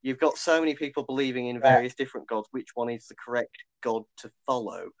 you've got so many people believing in various different gods, which one is the correct God to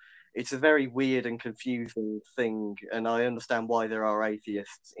follow? It's a very weird and confusing thing, and I understand why there are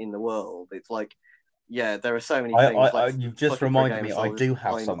atheists in the world. It's like, yeah, there are so many things. You've just reminded me, I do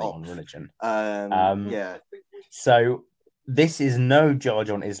have something on religion. Yeah. So this is no judge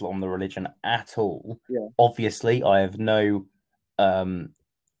on Islam, the religion, at all. Yeah. Obviously, I have no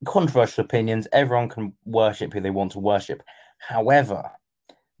controversial opinions. Everyone can worship who they want to worship. However,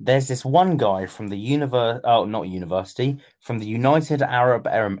 there's this one guy from the from the United Arab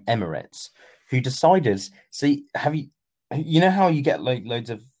Emirates who decided. See, you know how you get like loads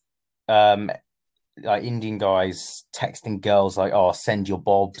of like Indian guys texting girls like, "Oh, send your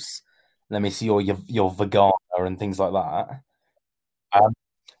bobs. Let me see your vagina," and things like that.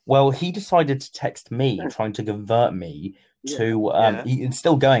 Well, he decided to text me, trying to convert me to. It's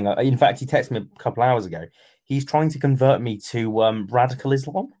still going. In fact, he texted me a couple hours ago. He's trying to convert me to radical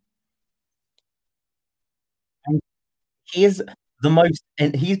Islam. And he is the most,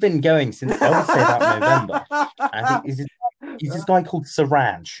 and he's been going since I would say about November. And he's this guy called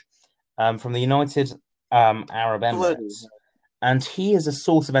Siraj, from the United Arab Emirates. And he is a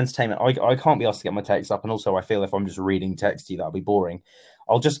source of entertainment. I can't be asked to get my text up, and also I feel if I'm just reading text to you, that'll be boring.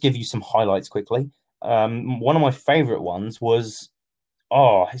 I'll just give you some highlights quickly. One of my favorite ones was,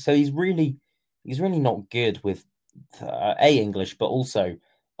 so he's really not good with English, but also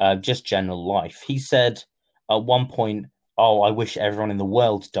just general life. He said at one point, "Oh, I wish everyone in the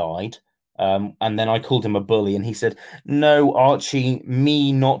world died." And then I called him a bully, and he said, "No, Archie,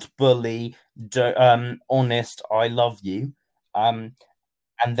 me not bully. Honest, I love you." And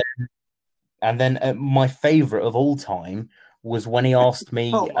then my favorite of all time was when he asked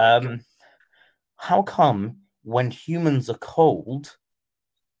me, "How come when humans are cold,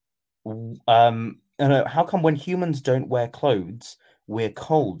 how come when humans don't wear clothes, we're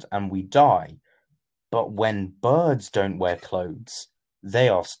cold and we die, but when birds don't wear clothes, they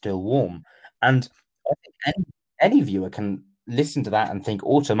are still warm?" And I think any viewer can listen to that and think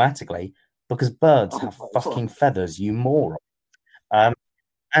automatically, because birds have fucking feathers, you moron.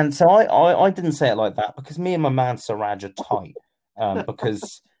 And so I didn't say it like that, because me and my man Siraj are tight,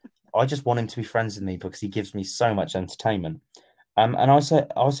 because I just want him to be friends with me because he gives me so much entertainment. And I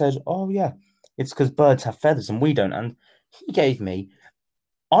said, "Oh yeah, it's because birds have feathers and we don't." And he gave me,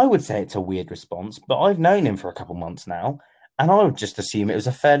 I would say it's a weird response, but I've known him for a couple months now, and I would just assume it was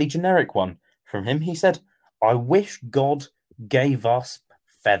a fairly generic one from him. He said, "I wish God gave us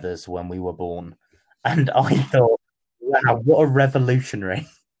feathers when we were born." And I thought, wow, what a revolutionary.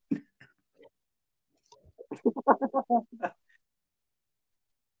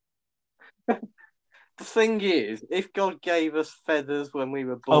 The thing is, if God gave us feathers when we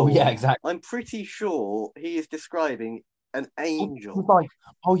were born, exactly. I'm pretty sure he is describing an angel. Like,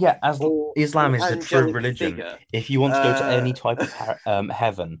 Islam is the true religion. Figure. If you want to go to any type of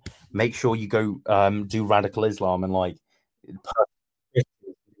heaven, make sure you go do radical Islam and like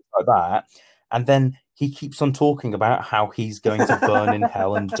that. And then he keeps on talking about how he's going to burn in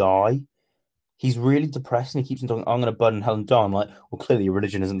hell and die. He's really depressed, and he keeps on talking, "I'm going to burn in hell and die." I'm like, well, clearly your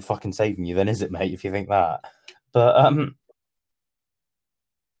religion isn't fucking saving you then, is it, mate, if you think that? But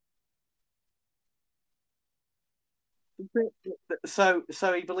So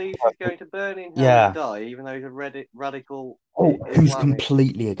he believes he's going to burn in hell and die, even though he's a radical who's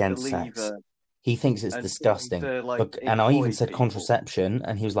completely against sex. He thinks it's disgusting. And I even said contraception,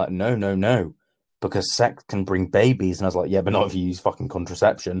 and he was like, no, because sex can bring babies. And I was like, yeah, but not if you use fucking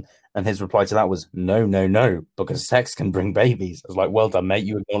contraception. And his reply to that was, no, because sex can bring babies. I was like, well done, mate.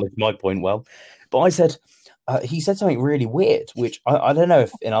 You acknowledged my point well. But I said, he said something really weird, which I don't know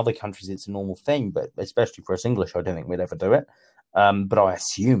if in other countries it's a normal thing, but especially for us English, I don't think we'd ever do it. But I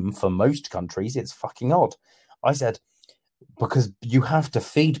assume for most countries it's fucking odd. I said, because you have to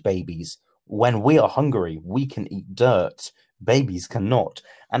feed babies. When we are hungry, we can eat dirt. Babies cannot.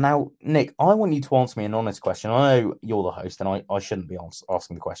 And now, Nick, I want you to answer me an honest question. I know you're the host, and I shouldn't be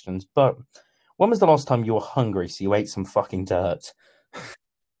asking the questions, but when was the last time you were hungry so you ate some fucking dirt?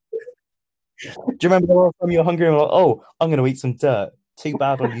 Do you remember the last time you were hungry and were like, oh, I'm going to eat some dirt? Too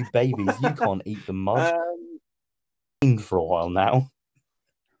bad on you babies. You can't eat the mud. For a while now.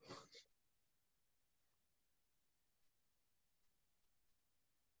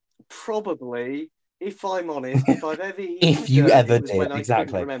 Probably, if I'm honest, if I've ever eaten If you dirt, ever it was did, when I exactly.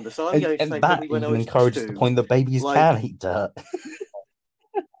 couldn't remember. So I'm going to say that probably when I even was encourages the point that babies can eat dirt.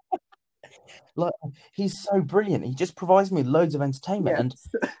 Like, he's so brilliant. He just provides me loads of entertainment. Yes.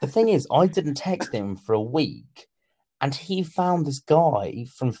 And the thing is, I didn't text him for a week, and he found this guy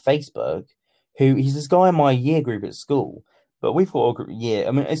from Facebook he's this guy in my year group at school. But we've got a year.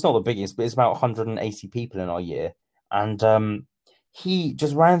 I mean, it's not the biggest, but it's about 180 people in our year. And he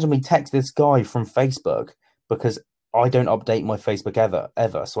just randomly texted this guy from Facebook because I don't update my Facebook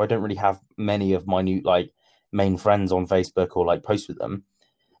ever. So I don't really have many of my new main friends on Facebook or post with them.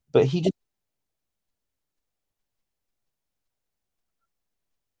 But he just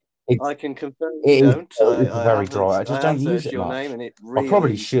I can confirm you don't. It's I very haven't, dry. I just I have don't use searched it your much. name, and it I probably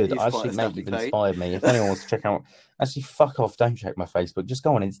really should. is Actually, quite a mate, static you've page. inspired me. If anyone wants to check out, actually, fuck off. Don't check my Facebook. Just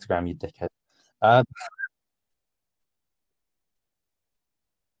go on Instagram, you dickhead.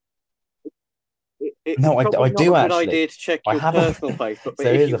 It's No, I probably not do a good actually. idea to check I your have personal Facebook, but so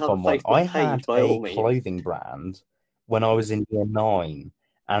if here's you a have a fun one. I Facebook had page, by a all means. clothing brand when I was in year 9,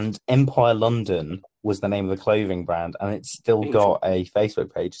 and Empire London was the name of the clothing brand, and it's still got a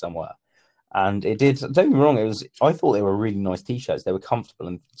Facebook page somewhere. And it did. Don't get me wrong. I thought they were really nice t-shirts. They were comfortable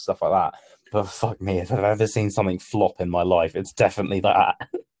and stuff like that. But fuck me, if I've ever seen something flop in my life, it's definitely that.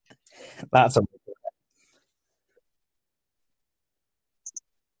 That's a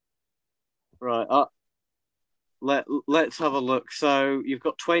Right. Let's have a look. So you've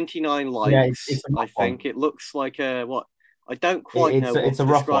got 29 yeah. likes. It's a I rough one. think it looks like what I don't quite know what It's to a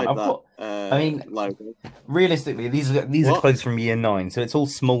rough one. describe I've that. got. I mean, logo. realistically, these are What? clothes from year 9, so it's all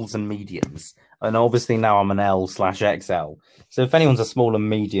smalls and mediums. And obviously now I'm an L/XL. So if anyone's a small and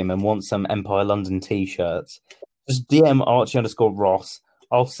medium and wants some Empire London t-shirts, just DM Archie_Ross.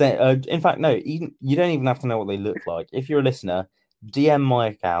 I'll send. In fact, no, you don't even have to know what they look like. If you're a listener, DM my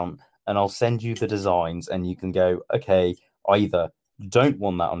account and I'll send you the designs, and you can go, okay, I either don't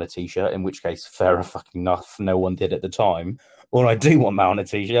want that on a t-shirt, in which case, fair fucking enough, no one did at the time, or I do want that on a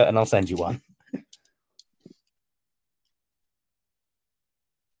t-shirt, and I'll send you one.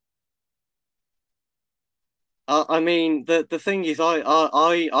 I mean, the thing is,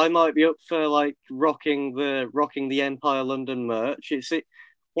 I might be up for rocking the Empire London merch. Is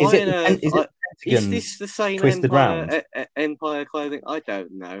Why it on earth? Is Pentagon's this the same twisted round? Empire clothing? I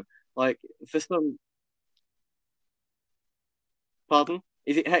don't know. Like for some, pardon?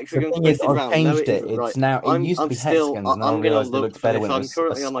 Is it The Hexagon's thing is, twisted I've round? No, it changed it. isn't. Right. It's now. It used to I'm be still. hexagons, and I I'm gonna realized it look looks for better this. when I'm it's a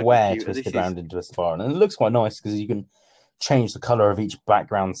currently on my square computer. This twisted is round into a spiral, and it looks quite nice because you can change the color of each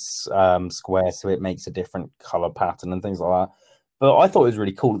background square so it makes a different color pattern and things like that. But I thought it was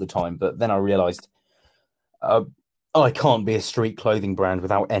really cool at the time. But then I realized I can't be a street clothing brand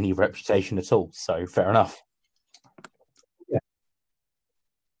without any reputation at all. So fair enough. Yeah.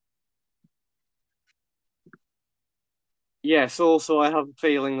 Yes. Also, I have a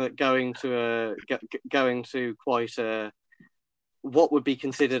feeling that going to quite a what would be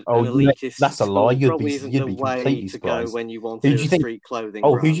considered an elitist that's a lie. school probably isn't the You'd be way completely to go surprised. when you want Who a do you think? street clothing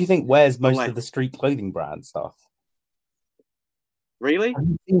Oh, brand. who do you think wears most Unless, of the street clothing brand stuff? really? Have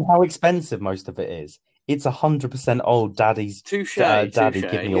you seen how expensive most of it is? It's 100% old daddy's. Touche. Daddy,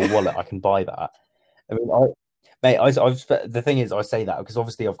 give me your wallet. I can buy that. I mean, the thing is, I say that because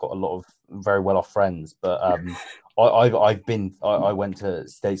obviously I've got a lot of very well off friends, but I went to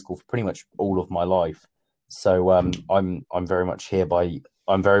state school for pretty much all of my life, so I'm very much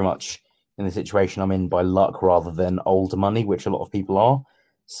I'm very much in the situation I'm in by luck rather than old money, which a lot of people are.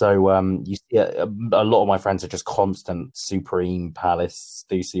 So you see a lot of my friends are just constant Supreme, Palace,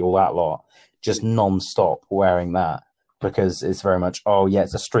 Stussy, all that lot, just non-stop wearing that because it's very much, oh yeah,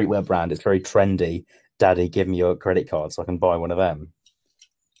 it's a streetwear brand, it's very trendy. Daddy, give me your credit card so I can buy one of them.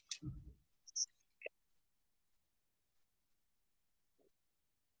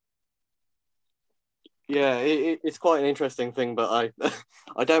 Yeah, it's quite an interesting thing, but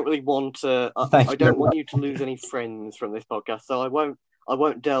I don't really want Thank I you don't very want much. you to lose any friends from this podcast, so I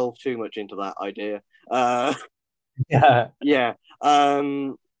won't delve too much into that idea. Yeah. Yeah.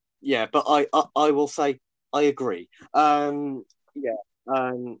 Yeah, but I will say I agree. Yeah.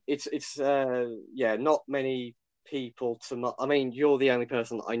 It's yeah, not many people I mean, you're the only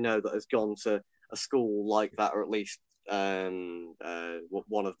person that I know that has gone to a school like that, or at least one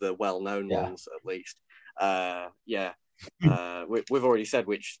of the well-known ones, at least. Yeah. We've already said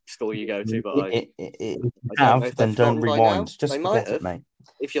which school you go to, but I don't know if then don't rewind. Just they forget might have, it, mate.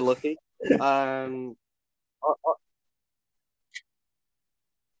 if you're lucky.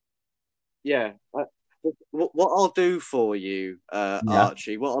 Yeah. What I'll do for you,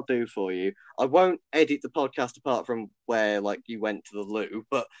 Archie, what I'll do for you, I won't edit the podcast apart from where like you went to the loo,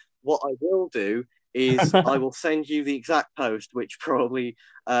 but what I will do is I will send you the exact post, which probably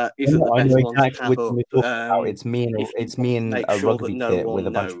isn't the best one to have up. It's me and a sure rugby no kit with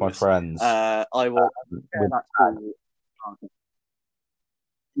a bunch of my friends. I will share that to you.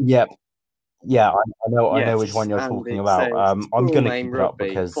 Yep. Yeah, I know Yes, which one you're talking it about. says I'm school gonna name keep it up rugby,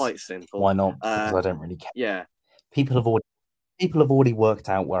 because quite simple. why not? Because I don't really care. Yeah. People have already worked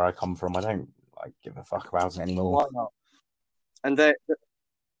out where I come from. I don't like give a fuck about it anymore. Why not? And they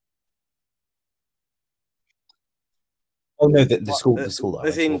Oh no, the school that I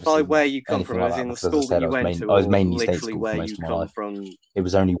as went in to, by where you come from, like as that, in the because, as I school said, that you went to, I was mainly literally state school where for most you of my come life. from. It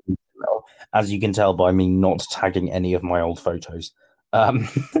was only, as you can tell by me not tagging any of my old photos.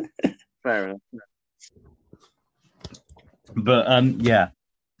 Fair enough. But yeah,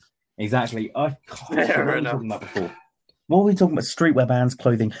 exactly. What were we talking about before? What were we talking about? Streetwear bands,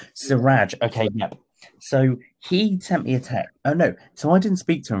 clothing. Siraj. Okay, yep. So he sent me a text. Oh no, so I didn't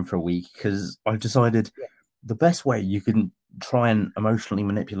speak to him for a week because I decided the best way you can try and emotionally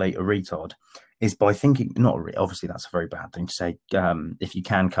manipulate a retard is by thinking. Obviously that's a very bad thing to say. If you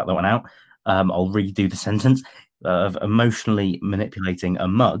can cut that one out, I'll redo the sentence of emotionally manipulating a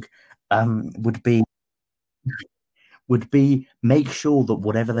mug. Would be make sure that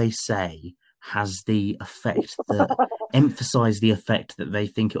whatever they say has the effect that emphasize the effect that they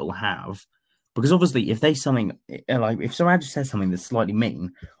think it will have. Because obviously, if they something like if Siraj says something that's slightly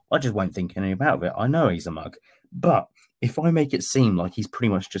mean, I just won't think anything about it. I know he's a mug, but if I make it seem like he's pretty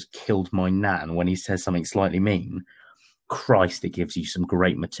much just killed my nan when he says something slightly mean, Christ, it gives you some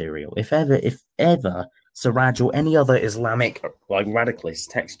great material. If ever Siraj or any other Islamic like radicalist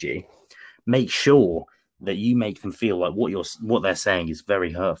text you, make sure that you make them feel like what they're saying is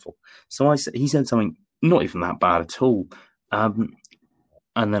very hurtful. So he said something not even that bad at all, and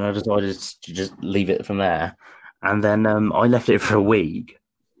then I decided to just leave it from there. And then I left it for a week,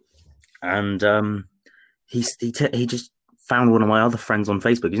 and he just found one of my other friends on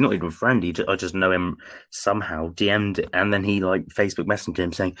Facebook. He's not even a friend. I just know him somehow. DM'd it, and then he like Facebook messaged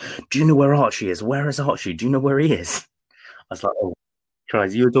him saying, "Do you know where Archie is? Where is Archie? Do you know where he is?" I was like, "Oh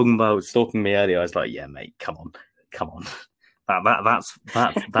Christ, you were talking about stalking me earlier." I was like, "Yeah, mate, come on."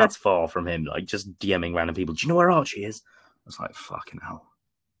 That's far from him. Like just DMing random people. Do you know where Archie is? I was like, fucking hell.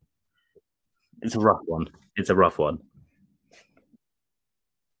 It's a rough one.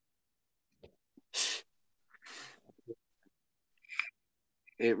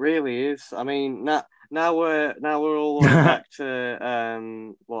 It really is. I mean, now we're all the way back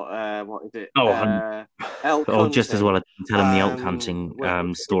to what is it? Elk just as well as tell him the elk hunting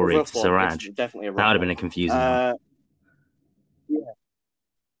story to Siraj. Definitely a rough that would have been a confusing one. Yeah.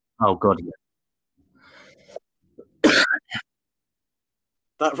 Oh god, yeah.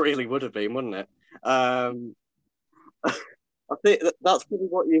 That really would have been, wouldn't it? I think that's probably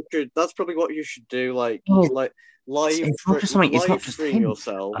what you should. That's probably what you should do. Like live. It's not just something. It's not just him.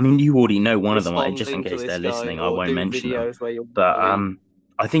 Yourself. I mean, you already know one of them. Just in case they're listening, I won't mention them. But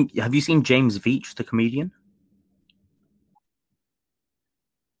I think. Have you seen James Veach, the comedian?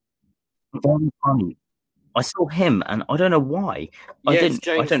 Very funny. I saw him, and I don't know why. I don't think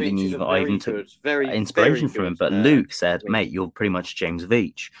I even took inspiration from him. But Luke said, "Mate, you're pretty much James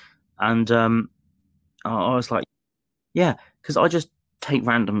Veach," and I was like, "Yeah," because I just take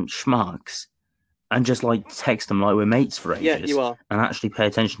random schmucks and just like text them like we're mates for ages. Yeah, you are. And actually pay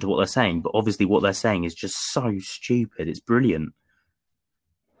attention to what they're saying. But obviously, what they're saying is just so stupid. It's brilliant.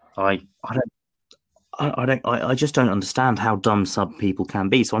 I just don't understand how dumb some people can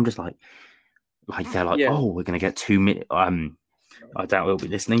be. So I'm just like they're like, "Oh, we're gonna get 2 million." I doubt they'll be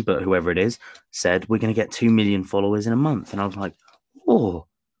listening, but whoever it is said we're gonna get 2 million followers in a month, and I was like, "Oh,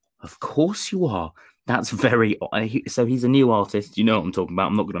 of course you are." That's very. So he's a new artist. You know what I'm talking about.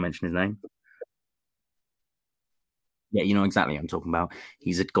 I'm not going to mention his name. Yeah, you know exactly what I'm talking about.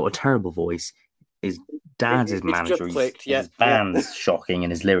 He's got a terrible voice. His dad's his manager. His band's shocking,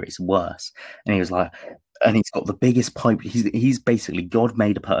 and his lyrics worse. And he was like, and he's got the biggest pipe. He's basically God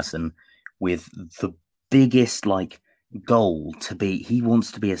made a person with the biggest goal to be. He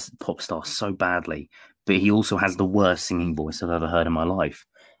wants to be a pop star so badly, but he also has the worst singing voice I've ever heard in my life.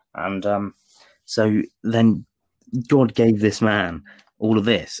 And so then God gave this man all of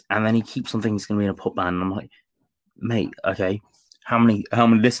this, and then he keeps on thinking he's going to be in a pop band. And I'm like, mate, okay, how many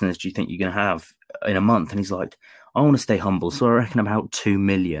listeners do you think you're going to have in a month? And he's like, I want to stay humble, so I reckon about 2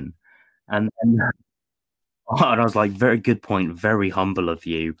 million. And I was like, very good point, very humble of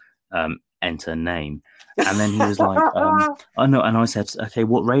you. Enter name. And then he was like, I know. And I said, okay,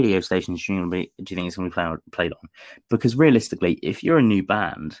 what radio stations do you think it's going to be played on? Because realistically, if you're a new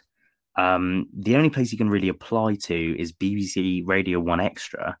band, the only place you can really apply to is BBC Radio 1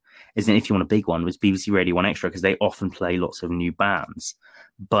 Extra. Isn't it? If you want a big one, it's BBC Radio 1 Extra because they often play lots of new bands,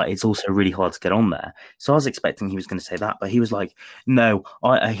 but it's also really hard to get on there. So I was expecting he was going to say that, but he was like, no,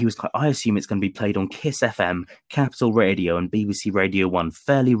 he was like, I assume it's going to be played on Kiss FM, Capital Radio, and BBC Radio 1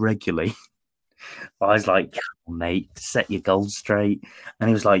 fairly regularly. I was like, come on, mate, set your goals straight. And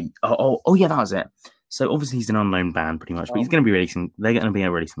he was like, oh yeah, that was it. So obviously he's an unknown band pretty much, but he's going to be releasing. They're going to be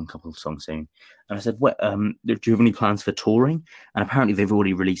releasing a couple of songs soon. And I said, "What? Do you have any plans for touring?" And apparently they've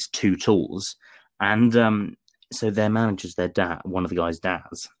already released 2 tours. And so their manager's their dad, one of the guys'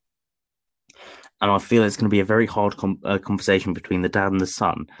 dads. And I feel it's going to be a very hard conversation between the dad and the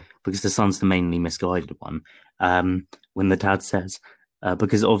son, because the son's the mainly misguided one. When the dad says,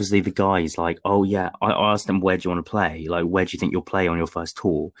 because obviously the guy is like, oh yeah, I asked him, where do you want to play? Like, where do you think you'll play on your first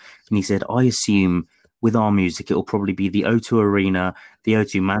tour? And he said, I assume with our music, it'll probably be the O2 Arena, the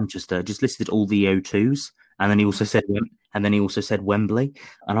O2 Manchester, just listed all the O2s. And then he also said Wembley.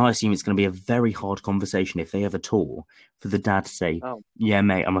 And I assume it's going to be a very hard conversation if they ever tour for the dad to say, yeah,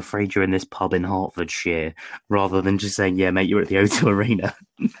 mate, I'm afraid you're in this pub in Hertfordshire, rather than just saying, yeah, mate, you're at the O2 Arena.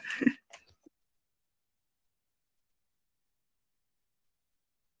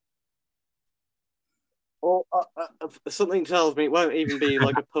 Well, something tells me it won't even be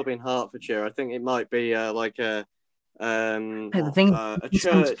like a pub in Hertfordshire. I think it might be like a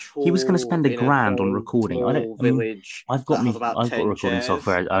church hall. He was going to spend £1,000 on recording. I've got recording chairs.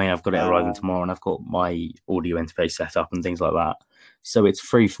 software. I mean, I've got it arriving tomorrow, and I've got my audio interface set up and things like that. So it's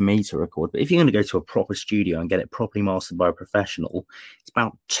free for me to record. But if you're going to go to a proper studio and get it properly mastered by a professional, it's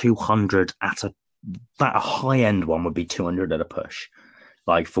about 200 that a high end one would be 200 at a push,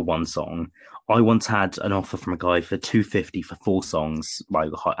 like for one song. I once had an offer from a guy for 250 for 4 songs,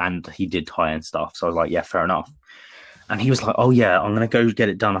 and he did high end stuff. So I was like, yeah, fair enough. And he was like, oh yeah, I'm going to go get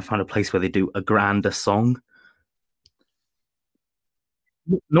it done. I found a place where they do £1,000 a song.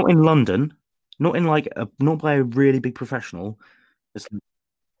 Not in London, not by a really big professional.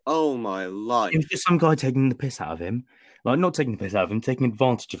 Oh my life. It was just some guy taking the piss out of him. Like, not taking the piss out of him, taking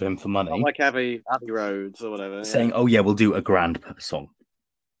advantage of him for money. Not like Abbey Roads or whatever. Saying, oh yeah, we'll do £1,000 per song.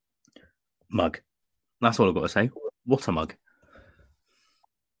 Mug. That's all I've got to say. What a mug.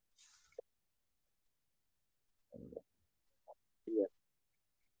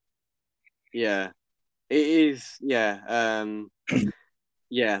 Yeah. It is, yeah.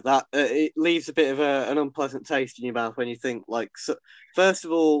 Yeah, that it leaves a bit of an unpleasant taste in your mouth when you think, like, so, first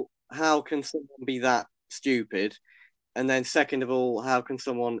of all, how can someone be that stupid? And then second of all, how can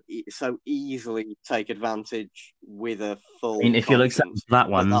someone so easily take advantage with a full... I mean, if you'll accept that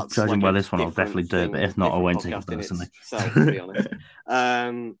one, judging by this one, I'll definitely do it. But if not, I won't take it personally. To be honest.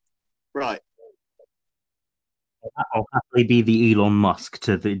 Right. I'll happily be the Elon Musk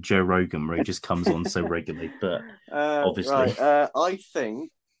to the Joe Rogan, where he just comes on so regularly. But obviously, right. I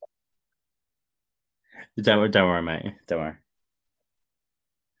think. Don't worry, mate. Don't worry.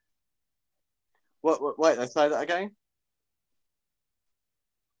 What? Wait, let's say that again.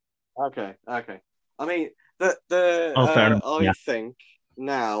 Okay. I mean, I think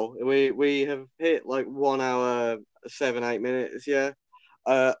now we have hit like 1 hour 7-8 minutes. Yeah.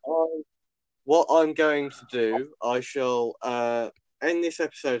 What I'm going to do, I shall end this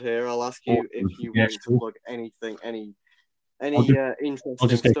episode here. I'll ask you if you want to plug anything, any interesting stuff.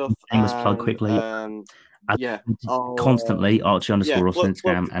 I'll just plug quickly. Constantly Archie _ on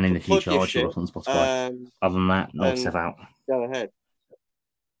Instagram, and in the future Archie on Spotify. Other than that, no stuff out. Go ahead.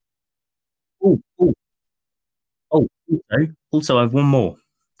 Also, I have one more.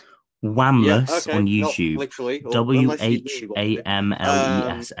 Whamless on YouTube.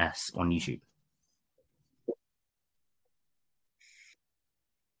 WHAMLESS on YouTube.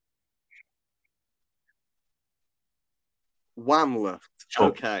 Whamless.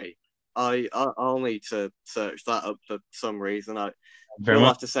 Okay. I'll need to search that up for some reason. You'll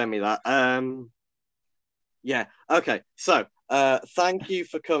have to send me that. Yeah. Okay. So, thank you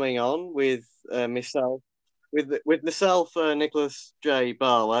for coming on with myself, Nicholas J.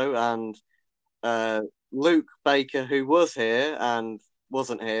 Barlow, and Luke Baker, who was here and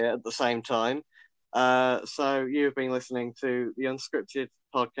wasn't here at the same time. So you've been listening to the Unscripted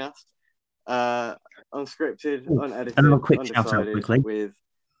podcast. Unscripted, unedited, another quick shout out undecided, quickly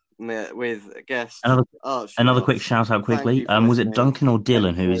with guest Archie. Another quick shout out quickly. Was it Duncan or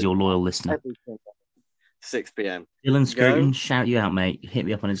Dylan who is your loyal listener? 6 p.m. Dylan Scruton, shout you out, mate. Hit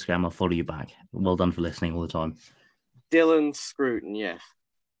me up on Instagram. I'll follow you back. Well done for listening all the time. Dylan Scruton, yes.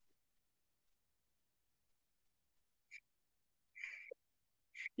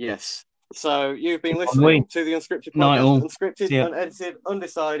 Yes. So you've been listening to the Unscripted podcast. Unscripted, unedited,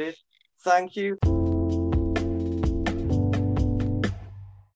 undecided. Thank you.